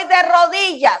 Estoy de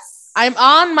rodillas I'm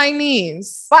on my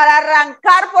knees para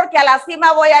arrancar porque a la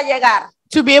cima voy a llegar.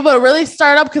 to be able to really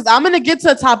start up, because I'm going to get to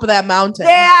the top of that mountain.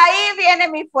 De ahí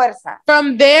viene mi fuerza.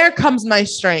 From there comes my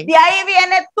strength. De ahí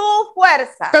viene tu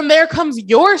fuerza. From there comes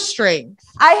your strength.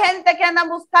 Hay gente que anda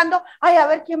buscando, ay, a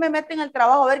ver quién me mete en el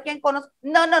trabajo, a ver quién conozco.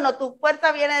 No, tu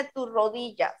fuerza viene de tus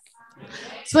rodillas.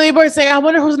 So people are saying, I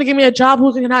wonder who's going to give me a job,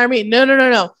 who can hire me.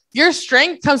 No. Your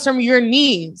strength comes from your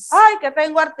knees. Ay, que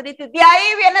tengo artritis. De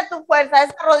ahí viene tu fuerza,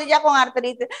 esa rodilla con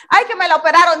artritis. Ay, que me la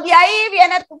operaron. De ahí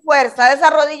viene tu fuerza, esa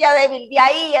rodilla débil. De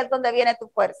ahí es donde viene tu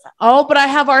fuerza. Oh, but I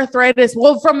have arthritis.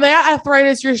 Well, from that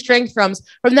arthritis, your strength comes.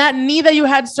 From that knee that you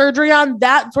had surgery on,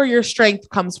 that's where your strength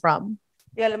comes from.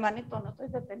 Y el hermanito, no estoy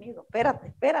detenido.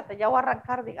 Espérate, ya voy a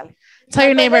arrancar, dígale. Tell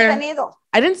your neighbor, detenido.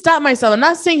 I didn't stop myself. I'm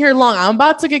not staying here long. I'm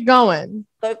about to get going.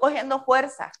 Estoy cogiendo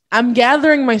fuerza. I'm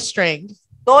gathering my strength.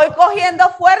 Estoy cogiendo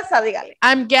fuerza, dígale.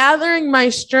 I'm gathering my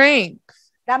strength.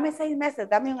 Dame 6 meses,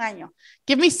 dame un año.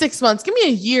 Give me 6 months. Give me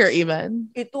a year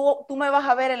even. Y tú me vas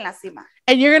a ver en la cima.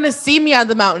 And you're going to see me on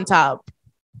the mountaintop.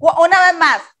 Una vez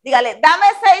más, dígale, dame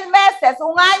 6 meses,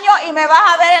 un año y me vas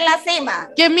a ver en la cima.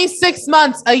 Give me 6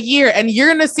 months, a year, and you're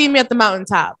going to see me at the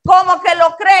mountaintop. Como que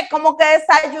lo cree, como que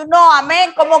desayunó,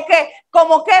 amén, como que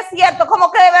es cierto,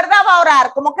 como que de verdad va a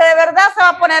orar, como que de verdad se va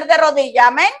a poner de rodillas,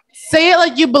 amén. Say it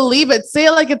like you believe it. Say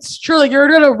it like it's true, like you're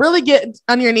going to really get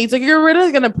on your knees, like you're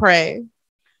really going to pray.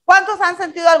 ¿Cuántos han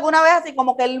sentido alguna vez así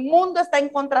como que el mundo está en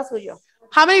contra suyo?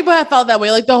 How many people have felt that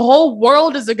way? Like the whole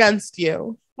world is against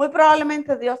you. Muy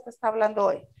probablemente Dios te está hablando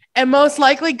hoy. And most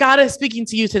likely God is speaking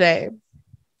to you today.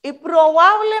 Y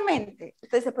probablemente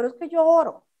usted dice, pero es que yo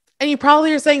oro. And you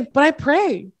probably are saying, but I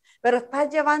pray. Pero estás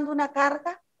llevando una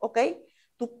carga, ¿ok?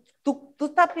 Tú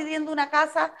estás pidiendo una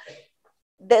casa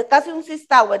de casi un 6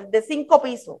 tower, de 5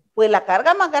 pisos. Pues la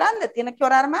carga más grande, tienes que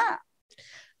orar más.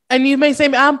 And you may say,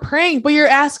 I'm praying, but you're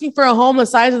asking for a home the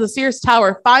size of the Sears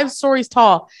Tower, 5 stories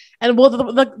tall. And well,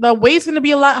 the weight's going to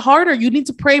be a lot harder. You need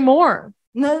to pray more.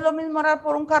 No es lo mismo orar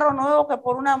por un carro nuevo que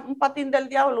por un patín del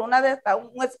diablo, una de estas,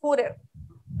 un scooter.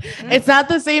 It's not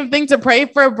the same thing to pray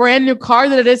for a brand new car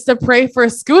that it is to pray for a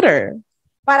scooter.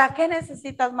 ¿Para qué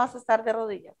necesitas más estar de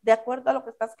rodillas? De acuerdo a lo que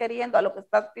estás queriendo, a lo que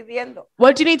estás pidiendo.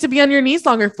 What do you need to be on your knees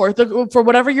longer for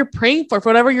whatever you're praying for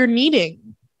whatever you're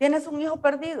needing? Tienes un hijo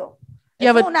perdido.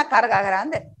 Yeah, Es una carga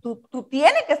grande. Tú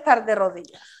tienes que estar de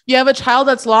rodillas. You have a child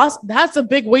that's lost. That's a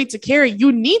big weight to carry.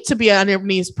 You need to be on your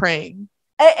knees praying.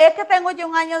 Es que tengo yo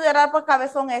un año de orar por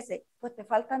cabezón ese. Pues te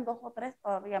faltan 2 o 3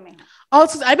 todavía, mija. Oh,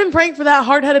 it's 'cause I've been praying for that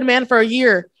hard-headed man for a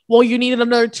year. Well, you need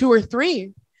another 2 or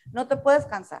 3. No te puedes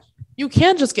cansar. You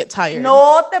can't just get tired.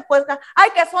 No te puedes cansar.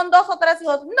 Ay, que son 2 o 3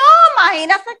 hijos. No,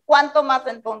 imagínate cuánto más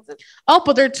entonces. Oh,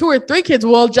 but there are 2 or 3 kids.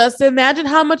 Well, just imagine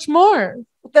how much more.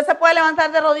 Usted se puede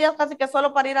levantar de rodillas casi que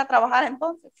solo para ir a trabajar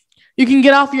entonces. You can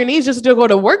get off your knees just to go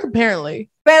to work,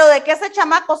 apparently. Pero de que ese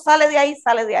chamaco sale de ahí,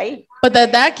 sale de ahí. But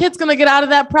that kid's going to get out of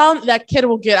that problem, that kid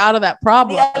will get out of that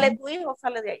problem. Dígale, tu hijo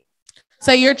sale de ahí.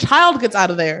 Say your child gets out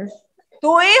of there. Tu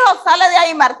hijo sale de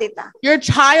ahí, Martita. Your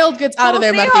child gets out of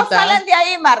there, Tus hijos Martita. salen de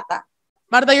ahí, Marta.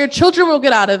 Marta, your children will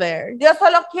get out of there. Dios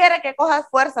solo quiere que cojas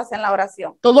fuerzas en la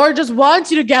oración. The Lord just wants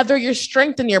you to gather your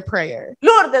strength in your prayer.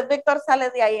 Lourdes, Víctor sale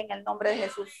de ahí en el nombre de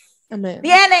Jesús. Amen.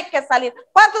 Tiene que salir.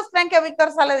 ¿Cuántos creen que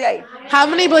Víctor sale de ahí? How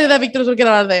many believe that Victor will get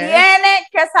out of there? Tiene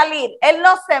que salir. Él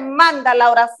no se manda. La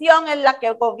oración es la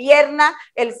que gobierna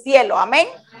el cielo. Amén.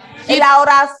 Y la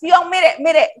oración,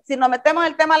 mire, si nos metemos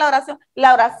en el tema de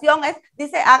la oración es,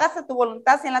 dice, hágase tu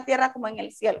voluntad así en la tierra como en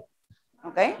el cielo.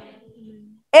 ¿Ok?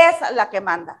 Esa es la que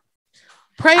manda.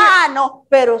 Prayer, No,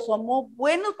 pero somos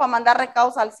buenos para mandar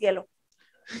recados al cielo.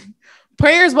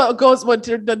 prayer is what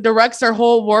directs our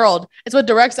whole world. It's what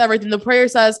directs everything. The prayer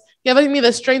says, giving me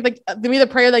the strength, like, give me the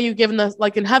prayer that you've given us,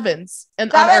 like in heavens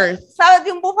and on earth. ¿Sabes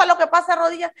de un búfalo que pasa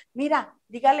rodillas? Mira,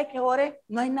 dígale que ore.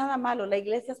 No hay nada malo. La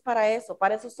iglesia es para eso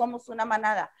somos una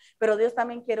manada. Pero Dios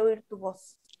también quiere oír tu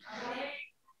voz.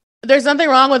 There's nothing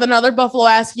wrong with another buffalo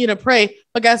asking you to pray,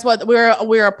 but guess what?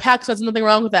 We're a pack, so there's nothing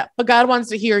wrong with that. But God wants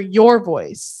to hear your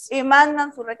voice. Y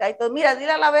mandan su recadito. Mira, dile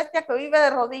a la bestia que vive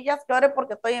de rodillas que ore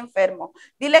porque estoy enfermo.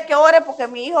 Dile que ore porque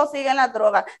mi hijo sigue en la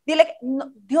droga. Dile que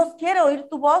Dios quiere oír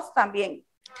tu voz también.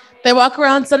 They walk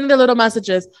around sending their little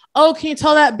messages. Oh, can you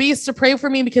tell that beast to pray for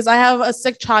me because I have a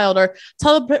sick child? Or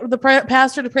tell the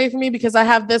pastor to pray for me because I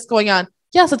have this going on.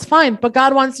 Yes, it's fine, but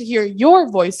God wants to hear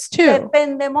your voice too. Te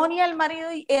endemonia el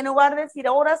marido y en lugar de decir,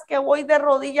 horas que voy de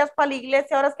rodillas para la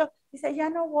iglesia, horas que dice, ya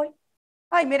no voy.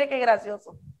 Ay, mire qué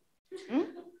gracioso.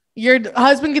 Your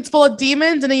husband gets full of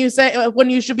demons, and then you say, when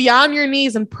you should be on your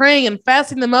knees and praying and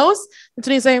fasting the most, that's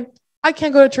when you say, I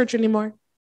can't go to church anymore.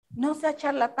 No sea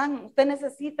charlatán. Usted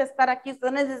necesita estar aquí.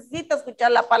 Usted necesita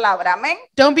escuchar la palabra. Amén.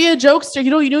 Don't be a jokester.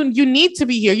 You need to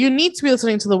be here. You need to be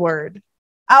listening to the word.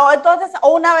 Entonces,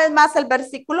 una vez más el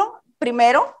versículo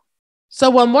primero. So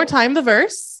one more time, the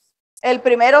verse. El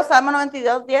primero, Salmo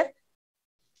 92:10.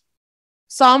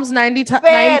 Psalms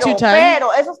 92:10.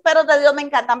 Pero, esos peros de Dios me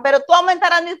encantan. Pero tú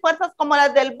aumentarás mis fuerzas como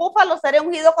las del búfalo, seré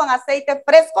ungido con aceite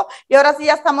fresco. Y ahora sí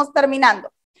ya estamos terminando.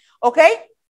 ¿Ok?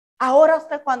 Ahora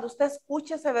cuando usted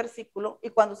escuche ese versículo y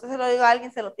cuando usted se lo diga a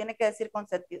alguien, se lo tiene que decir con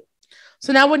sentido.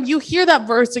 So now when you hear that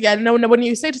verse again, when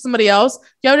you say it to somebody else,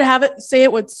 you have to say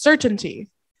it with certainty.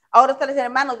 Ahora usted le dice,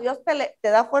 hermano, Dios te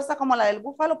da fuerza como la del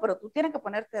búfalo, pero tú tienes que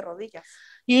ponerte de rodillas.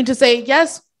 You need to say,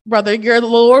 yes, brother, the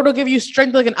Lord will give you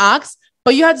strength like an ox,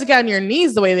 but you have to get on your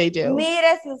knees the way they do.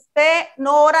 Mire, si usted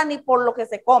no ora ni por lo que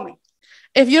se come.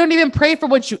 If you don't even pray for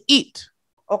what you eat.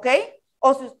 ¿Ok?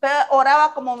 O si usted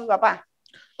oraba como mi papá.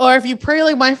 Or if you pray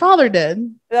like my father did.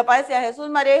 Mi papá decía, Jesús,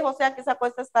 María y José, aquí se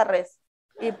acuesta esta res.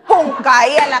 Y pum,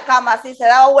 caía en la cama, así, se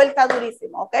daba vuelta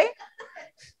durísimo, ¿ok?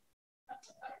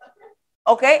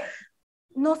 ¿Ok?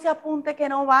 No se apunte que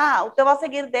no va. Usted va a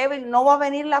seguir débil, no va a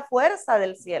venir la fuerza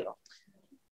del cielo.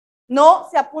 No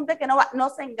se apunte que no va. No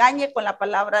se engañe con la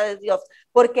palabra de Dios.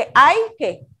 Porque hay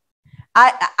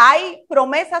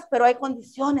promesas, pero hay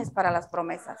condiciones para las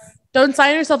promesas. Don't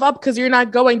sign yourself up because you're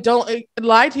not going. Don't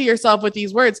lie to yourself with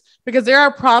these words because there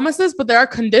are promises, but there are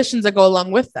conditions that go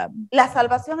along with them. La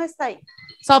salvación está ahí.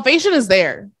 Salvation is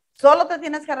there. Solo te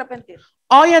tienes que arrepentir.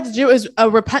 All you have to do is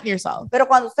repent yourself. Pero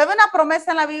cuando usted ve una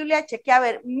promesa en la Biblia, chequea a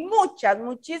ver,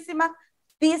 muchísimas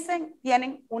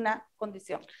tienen una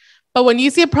condición. But when you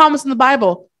see a promise in the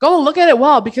Bible, go look at it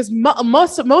well, because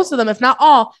most of them, if not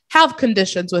all, have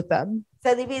conditions with them.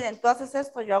 Se dividen. Tú haces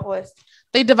esto, yo hago esto.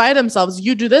 They divide themselves.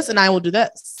 You do this and I will do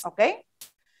this. ¿Ok?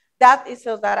 Dad y se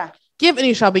os dará. Give and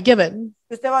you shall be given.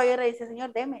 Y usted va a oír y dice,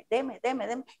 Señor, deme.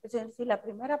 El Señor dice, la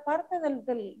primera parte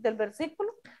del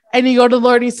versículo. And you go to the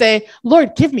Lord and you say,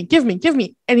 Lord, give me.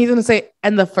 And he's going to say,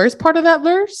 and the first part of that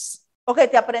verse? Ok,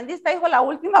 te aprendiste, hijo, la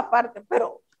última parte,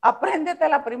 pero apréndete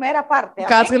la primera parte.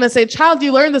 God's going to say, child,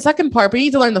 you learned the second part, but you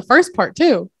need to learn the first part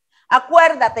too.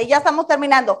 Acuérdate, ya estamos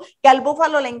terminando, que al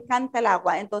búfalo le encanta el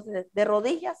agua. Entonces, de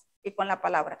rodillas y con la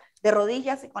palabra. De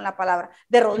rodillas y con la palabra.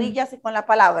 De rodillas y con la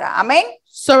palabra. Amén.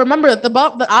 So remember that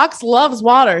the ox loves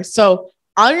water. So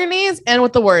on your knees and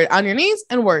with the word. On your knees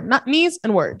and word. Not knees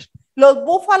and word. Los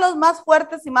búfalos más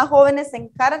fuertes y más jóvenes se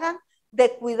encargan de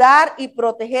cuidar y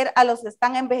proteger a los que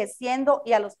están envejeciendo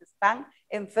y a los que están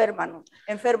enfermos.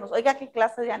 Oiga, qué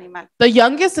clase de animal. The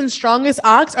youngest and strongest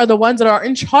ox are the ones that are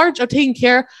in charge of taking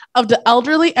care of the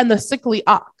elderly and the sickly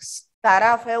ox.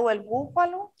 Estará feo el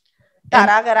búfalo,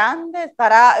 estará grande,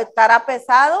 estará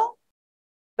pesado,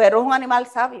 pero es un animal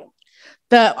sabio.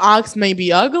 The ox may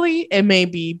be ugly, it may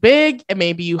be big, it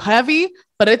may be heavy,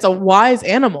 but it's a wise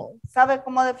animal. Sabe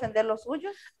cómo defender los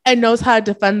suyos and knows how to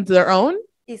defend their own.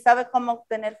 y sabe cómo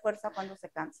obtener fuerza cuando se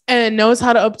cansa. And it knows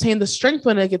how to obtain the strength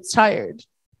when it gets tired.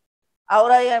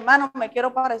 Ahora diga, hermano, me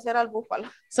quiero parecer al búfalo.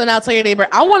 So now tell your neighbor,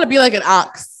 I want to be like an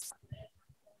ox.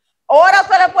 Ahora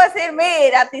usted le puede decir,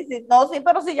 mira, no, sí,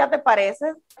 pero si ya te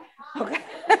pareces. Okay.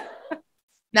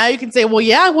 Now you can say, well,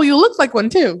 yeah, well, you look like one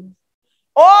too.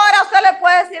 Ahora usted le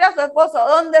puede decir a su esposo,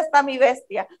 ¿dónde está mi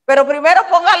bestia? Pero primero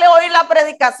póngale a oír la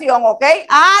predicación, ¿ok?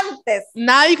 Antes.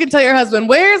 Now you can tell your husband,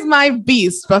 where's my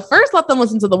beast? But first let them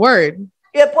listen to the word.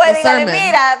 Y después dígale, sermon.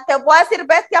 mira, te voy a decir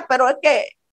bestia, pero es que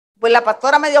pues la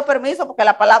pastora me dio permiso porque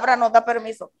la palabra nos da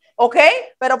permiso, ¿ok?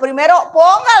 Pero primero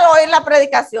póngalo a oír la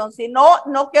predicación, si no,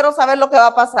 no quiero saber lo que va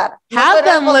a pasar. No soy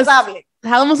responsable.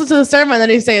 Have them listen to the sermon, and then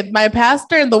you say, my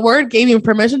pastor and the word gave me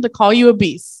permission to call you a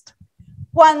beast.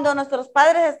 Cuando nuestros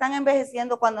padres están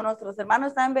envejeciendo, cuando nuestros hermanos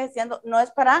están envejeciendo, no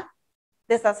es para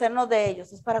deshacernos de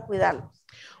ellos, es para cuidarlos.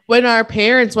 When our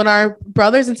parents, when our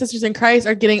brothers and sisters in Christ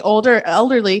are getting older,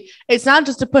 elderly, it's not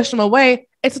just to push them away,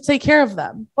 it's to take care of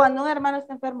them. Cuando un hermano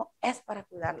está enfermo, es para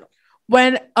cuidarlos.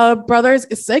 When a brother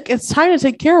is sick, it's time to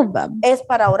take care of them. Es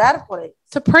para orar por ellos.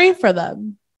 To pray for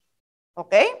them.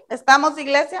 ¿Ok? ¿Estamos,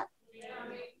 iglesia?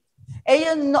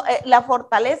 Ellos no, la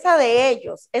fortaleza de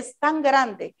ellos es tan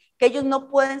grande que ellos no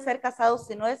pueden ser cazados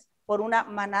si no es por una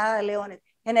manada de leones.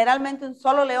 Generalmente un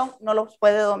solo león no los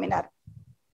puede dominar.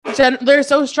 They're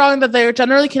so strong that they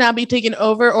generally cannot be taken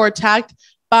over or attacked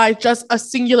by just a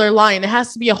singular lion. It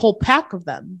has to be a whole pack of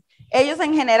them. Ellos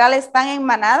en general están en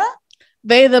manada.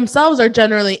 They themselves are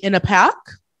generally in a pack.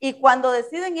 Y cuando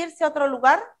deciden irse a otro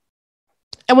lugar,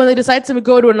 and when they decide to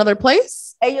go to another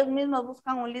place, ellos mismos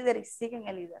buscan un líder y siguen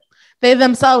el líder. They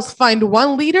themselves find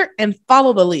one leader and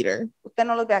follow the leader. Usted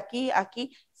no los ve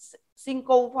aquí, 5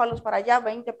 búfalos para allá,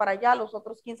 20 para allá, los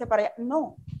otros 15 para allá.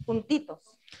 No, juntitos.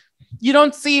 You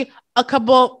don't see a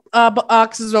couple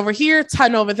oxes over here,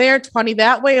 10 over there, 20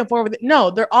 that way, and 4 over there.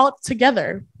 No, they're all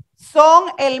together.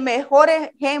 Son el mejor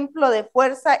ejemplo de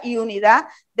fuerza y unidad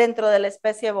dentro de la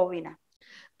especie bovina.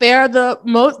 They are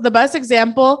the best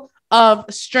example of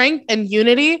strength and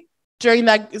unity during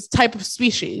that type of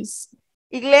species.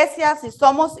 Iglesia, si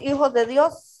somos hijos de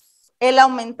Dios, Él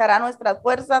aumentará nuestras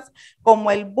fuerzas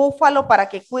como el búfalo para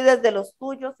que cuides de los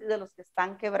tuyos y de los que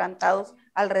están quebrantados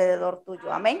alrededor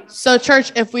tuyo. Amén. So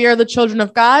church, if we are the children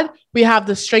of God, we have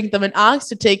the strength of an ox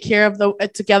to take care of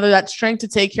together that strength to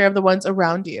take care of the ones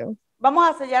around you. Vamos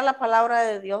a sellar la palabra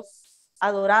de Dios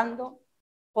adorando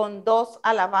con 2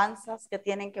 alabanzas que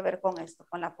tienen que ver con esto,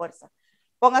 con la fuerza.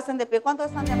 Pónganse de pie. ¿Cuántos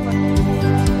están de acuerdo?